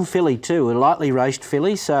 and a young filly too, a lightly raced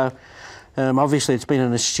filly. So obviously it's been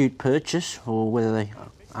an astute purchase, or whether they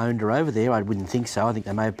owned her over there, I wouldn't think so. I think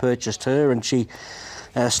they may have purchased her, and she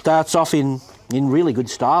starts off in really good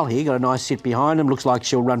style here. Got a nice sit behind him. Looks like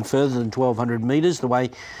she'll run further than 1,200 metres the way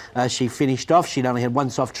she finished off. She'd only had one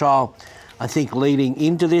soft trial, I think, leading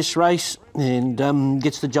into this race, and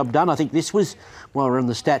gets the job done. I think this was, while we're on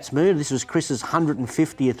the stats mood, this was Chris's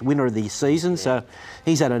 150th winner of the season, so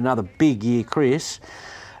he's had another big year, Chris.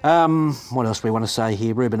 What else we want to say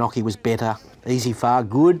here? Ruben Ockey was better. Easy Far,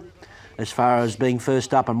 good. As far as being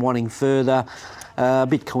first up and wanting further. A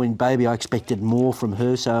bit Queen Baby, I expected more from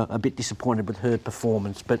her, so a bit disappointed with her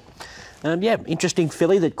performance. But interesting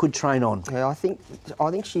filly that could train on. Yeah, I think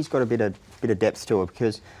she's got a bit of depth to her,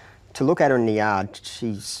 because to look at her in the yard,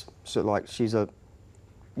 she's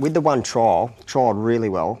with the one trial, trialled really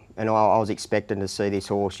well, and I was expecting to see this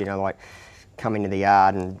horse, come into the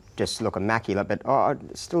yard and just look immaculate, but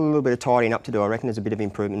still a little bit of tidying up to do. I reckon there's a bit of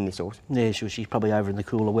improvement in this horse. Yeah, she's probably over in the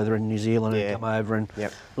cooler weather in New Zealand and come over and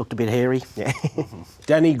looked a bit hairy. Yeah.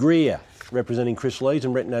 Danny Greer, representing Chris Lees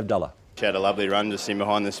and Renton Abdullah. She had a lovely run just in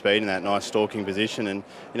behind the speed in that nice stalking position, and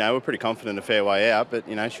we're pretty confident a fair way out, but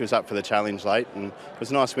she was up for the challenge late, and it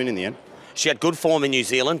was a nice win in the end. She had good form in New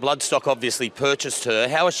Zealand. Bloodstock obviously purchased her.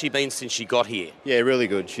 How has she been since she got here? Yeah, really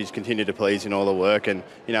good. She's continued to please in all the work, and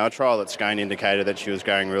a trial at Scone indicated that she was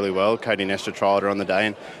going really well. Cody Nestor trialled her on the day,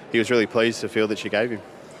 and he was really pleased with the feel that she gave him.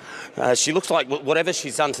 She looks like whatever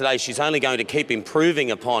she's done today, she's only going to keep improving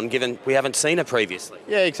upon, given we haven't seen her previously.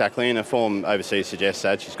 Yeah, exactly, and her form overseas suggests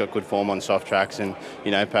that. She's got good form on soft tracks, and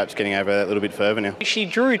perhaps getting over that a little bit further now. She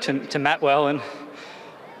drew to Matt well, and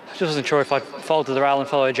I just wasn't sure if I'd fold to the rail and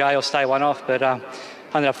follow Jay or stay one off, but I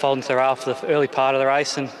ended up folding to the rail for the early part of the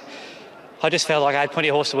race, and I just felt like I had plenty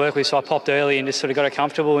of horse to work with, so I popped early and just sort of got her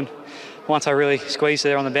comfortable, and once I really squeezed her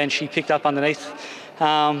there on the bench, she picked up underneath.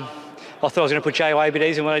 I thought I was going to put Jay away a bit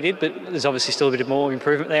easier than what I did, but there's obviously still a bit more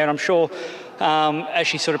improvement there, and I'm sure as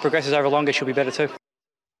she sort of progresses over longer, she'll be better too.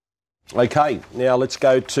 Okay, now let's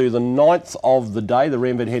go to the 9th of the day, the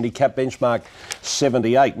Rembert Handicap benchmark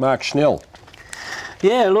 78. Mark Schnell.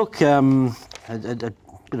 Yeah, look, a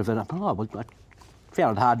bit of I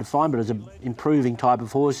found it hard to find, but it's an improving type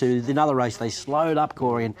of horse. Another race, they slowed up,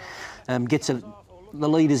 Corey, and the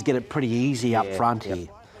leaders get it pretty easy up front here.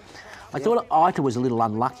 I thought Ita was a little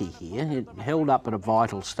unlucky here. It held up at a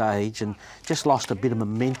vital stage and just lost a bit of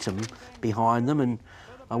momentum behind them, and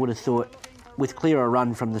I would have thought with clearer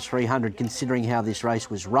run from the 300, considering how this race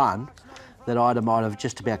was run, that Ida might have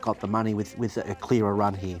just about got the money with a clearer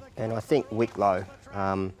run here. And I think Wicklow,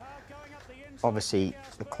 obviously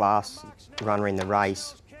the class runner in the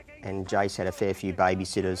race, and Jace had a fair few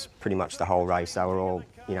babysitters pretty much the whole race. They were all,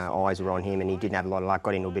 eyes were on him, and he didn't have a lot of luck,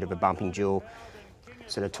 got into a bit of a bumping duel,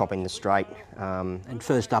 sort of topping the straight. And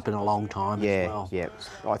first up in a long time as well. Yeah,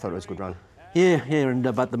 I thought it was a good run. Yeah, and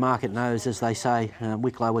but the market knows, as they say,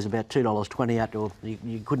 Wicklow was about $2.20 out, or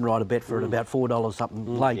you couldn't write a bet for it about $4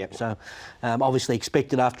 something late. Yep. So obviously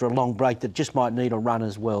expected after a long break that just might need a run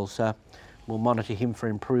as well. So we'll monitor him for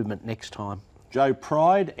improvement next time. Joe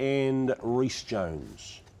Pride and Reece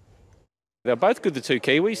Jones. They're both good, the two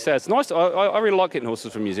Kiwis, so it's nice. I really like getting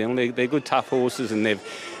horses from New Zealand. They're good, tough horses, and they've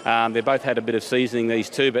both had a bit of seasoning, these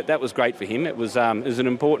two, but that was great for him. It was an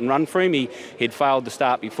important run for him. He'd failed to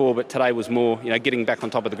start before, but today was more, getting back on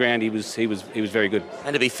top of the ground. He was very good.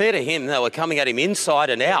 And to be fair to him, they were coming at him inside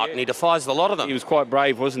and out, and he defies a lot of them. He was quite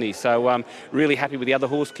brave, wasn't he? So really happy with the other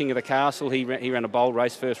horse, King of the Castle. He ran a bold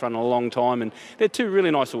race, first run in a long time, and they're two really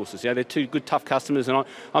nice horses. They're two good, tough customers, and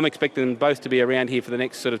I'm expecting them both to be around here for the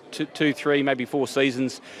next sort of two, three, maybe 4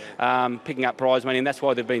 seasons, picking up prize money, and that's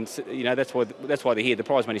why they've been. That's why they're here. The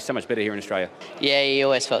prize money is so much better here in Australia. Yeah, he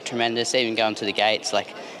always felt tremendous, even going to the gates.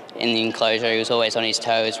 Like in the enclosure, he was always on his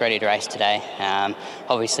toes, ready to race today.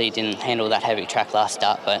 Obviously, he didn't handle that heavy track last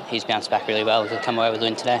start, but he's bounced back really well to come away with a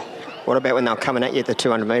win today. What about when they were coming at you at the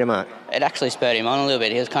 200 metre mark? It actually spurred him on a little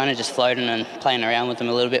bit. He was kind of just floating and playing around with them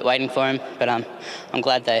a little bit, waiting for him. But I'm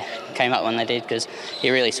glad they came up when they did, because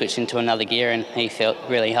he really switched into another gear and he felt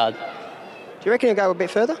really hard. Do you reckon he'll go a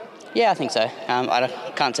bit further? Yeah, I think so. I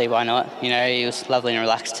can't see why not. He was lovely and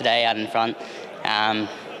relaxed today out in front.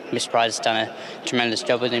 Mr. Price has done a tremendous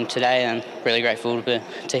job with him today, and really grateful to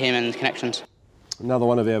him and the connections. Another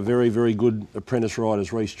one of our very, very good apprentice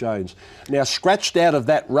riders, Reece Jones. Now, scratched out of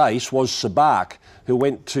that race was Sabak, who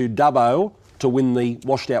went to Dubbo to win the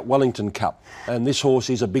Washed-Out Wellington Cup. And this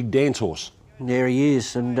horse is a big dance horse. There he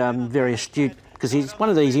is, and very astute, because he's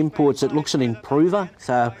one of these imports that looks an improver.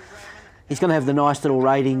 So he's going to have the nice little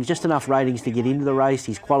ratings, just enough ratings to get into the race.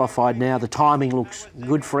 He's qualified now. The timing looks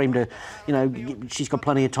good for him to, she's got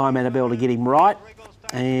plenty of time, Annabelle, to get him right.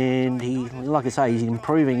 And he, like I say, he's an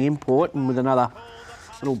improving import, and with another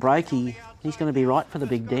little break, he's going to be right for the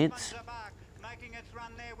big dance.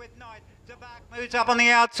 Moves up on the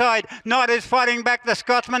outside. Knight is fighting back the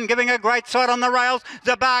Scotsman, giving a great sight on the rails.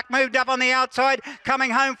 Zabak moved up on the outside, coming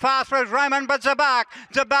home fast was Roman, but Zabak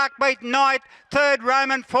beat Knight. Third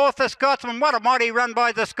Roman, fourth the Scotsman. What a mighty run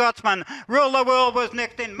by the Scotsman. Rule the World was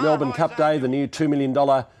next in. Melbourne Cup Day, the new $2 million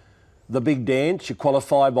The Big Dance. You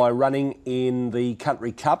qualify by running in the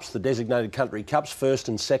country cups, the designated country cups. First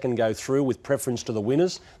and second go through with preference to the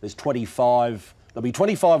winners. There's 25. There'll be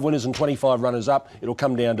 25 winners and 25 runners-up. It'll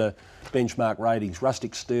come down to benchmark ratings.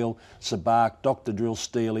 Rustic Steel, Sabak, Dr. Drill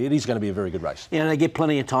Steel. It is going to be a very good race. Yeah, they get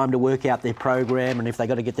plenty of time to work out their program, and if they've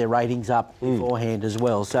got to get their ratings up beforehand as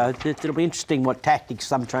well. So it'll be interesting what tactics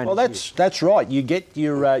some trainers use. That's right. You get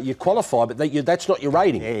your you qualify, but that's not your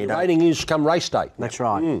rating. Yeah, your rating is come race day. That's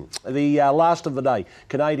right. The last of the day,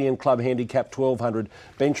 Canadian Club Handicap 1200,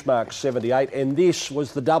 benchmark 78, and this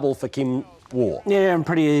was the double for Kim War. Yeah, and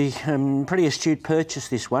pretty astute purchase,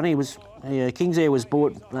 this one. King's Air was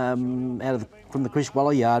bought from the Chris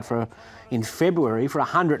Waller yard in February for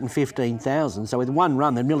 $115,000. So with one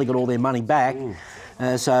run, they've nearly got all their money back.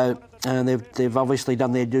 They've obviously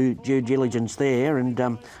done their due diligence there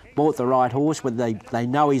and bought the right horse. But they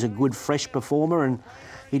know he's a good, fresh performer, and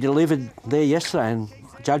he delivered there yesterday. And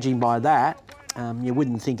judging by that, you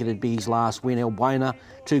wouldn't think it'd be his last win. El Buena,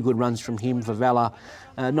 2 good runs from him for Vella.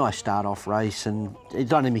 Nice start-off race, and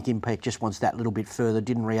Dynamic Impact just wants that little bit further.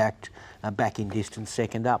 Didn't react back in distance,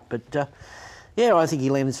 second up. But, yeah, I think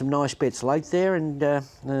he landed some nice bets late there, and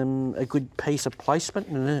a good piece of placement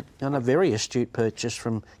and a very astute purchase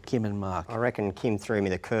from Kim and Mark. I reckon Kim threw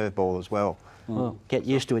me the curveball as well. Well, get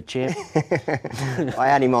used to it, champ. I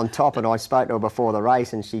had him on top, and I spoke to her before the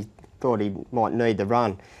race, and she thought he might need the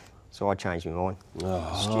run. So I changed my mind.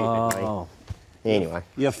 Stupid me. Anyway.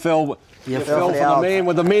 You fell for the man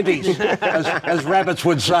with the minties, as rabbits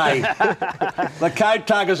would say. The coat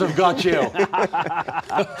tuggers have got you.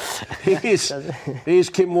 Here's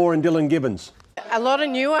Kim Moore and Dylan Gibbons. A lot of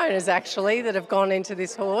new owners, actually, that have gone into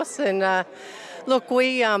this horse. And, look,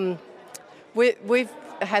 we've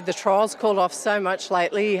had the trials called off so much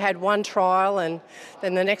lately. You had one trial, and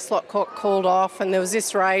then the next lot got called off, and there was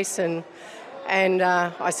this race, and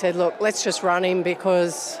I said, look, let's just run him,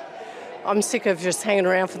 because I'm sick of just hanging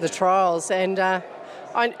around for the trials. And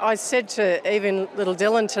I said to even little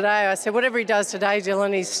Dylan today, I said, whatever he does today,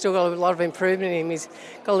 Dylan, he's still got a lot of improvement in him. He's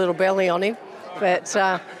got a little belly on him. But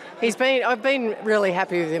I've been really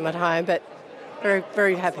happy with him at home, but very,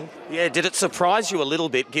 very happy. Yeah, did it surprise you a little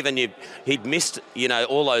bit, given he'd missed,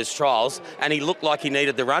 all those trials, and he looked like he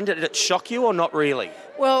needed the run? Did it shock you or not really?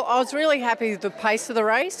 Well, I was really happy with the pace of the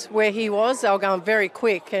race, where he was. They were going very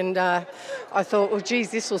quick, and I thought, well,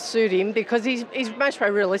 geez, this will suit him, because he's most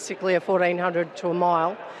realistically a 1400 to a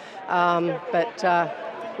mile.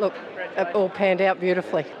 Look, it all panned out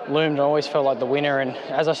beautifully. Loomed, I always felt like the winner, and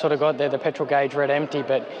as I sort of got there, the petrol gauge read empty,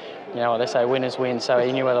 but you know what they say, winners win, so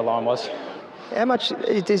he knew where the line was. How much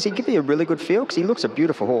does he give you a really good feel? Because he looks a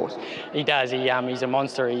beautiful horse. He does. He's a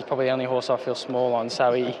monster. He's probably the only horse I feel small on.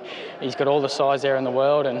 So he's got all the size there in the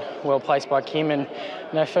world, and well placed by Kim. And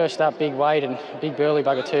first up, big weight and big burly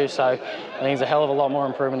bugger too. So I think he's a hell of a lot more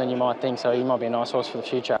improvement than you might think. So he might be a nice horse for the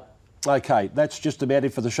future. Okay, that's just about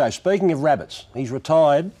it for the show. Speaking of rabbits, he's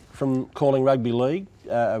retired from calling rugby league.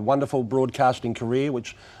 A wonderful broadcasting career,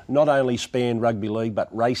 which not only spanned rugby league but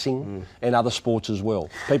racing and other sports as well.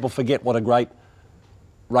 People forget what a great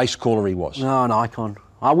race caller he was. No, an icon.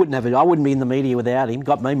 I wouldn't be in the media without him.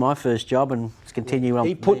 Got me my first job and it's continuing on.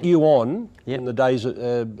 He put you on in the days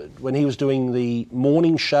when he was doing the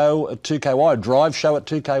morning show at 2KY, a drive show at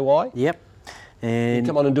 2KY. Yep. And he'd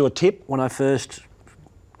come on and do a tip. When I first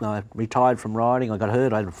retired from riding, I got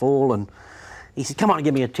hurt, I had a fall, and he said, "Come on and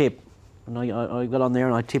give me a tip." And I got on there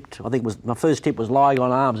and I tipped. I think my first tip was Lying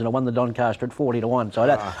on Arms, and I won the Doncaster at 40-1. So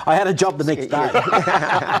I had a job the next day.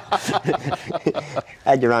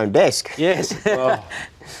 Had your own desk. Yes.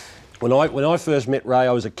 When I first met Ray,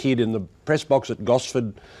 I was a kid in the press box at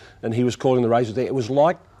Gosford, and he was calling the races there. It was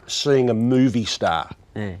like seeing a movie star.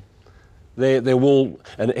 Yeah. There will,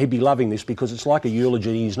 and he'd be loving this because it's like a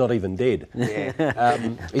eulogy. He's not even dead. Yeah.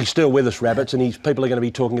 He's still with us, rabbits, and people are going to be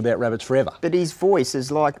talking about rabbits forever. But his voice is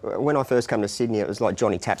like, when I first came to Sydney, it was like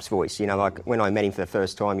Johnny Tapp's voice. You know, like when I met him for the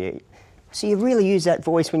first time, so you really use that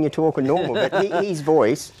voice when you're talking normal. But his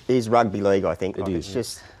voice is rugby league, I think. It is. It's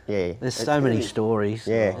just, yeah. There's so many stories.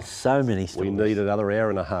 Yeah. There's so many stories. We need another hour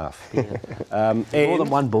and a half. Yeah. More than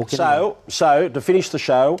one book. So to finish the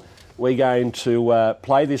show, we're going to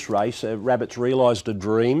play this race. Rabbits realised a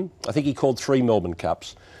dream. I think he called 3 Melbourne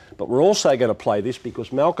Cups. But we're also going to play this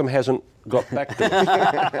because Malcolm hasn't got back to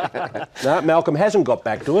us. No, Malcolm hasn't got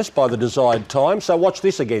back to us by the desired time. So watch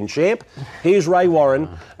this again, champ. Here's Ray Warren,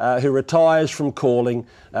 who retires from calling.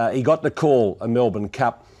 He got to call a Melbourne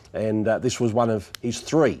Cup, and this was one of his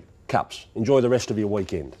 3 cups. Enjoy the rest of your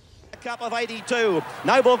weekend. Cup of 82.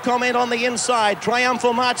 Noble Comment on the inside.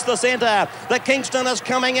 Triumphal March the centre. The Kingston is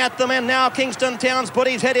coming at them, and now Kingston Towns put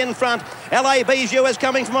his head in front. LA Bijou is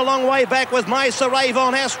coming from a long way back with My Sarave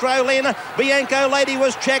on Astrolin. Bianco Lady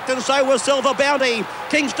was checked, and so was Silver Bounty.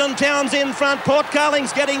 Kingston Towns in front. Port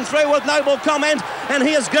Carling's getting through with Noble Comment, and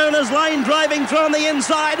here's Gurner's Lane driving through on the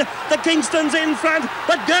inside. The Kingston's in front,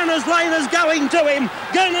 but Gurner's Lane is going to him.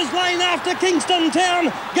 Gurner's Lane after Kingston Town.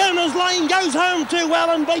 Gurner's Lane goes home too well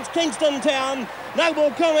and beats Kingston Town.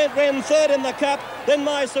 Noble Comment ran 3rd in the Cup. Then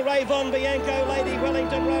My Sarave on Bianco Lady,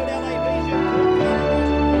 Wellington Road, LA Bijou.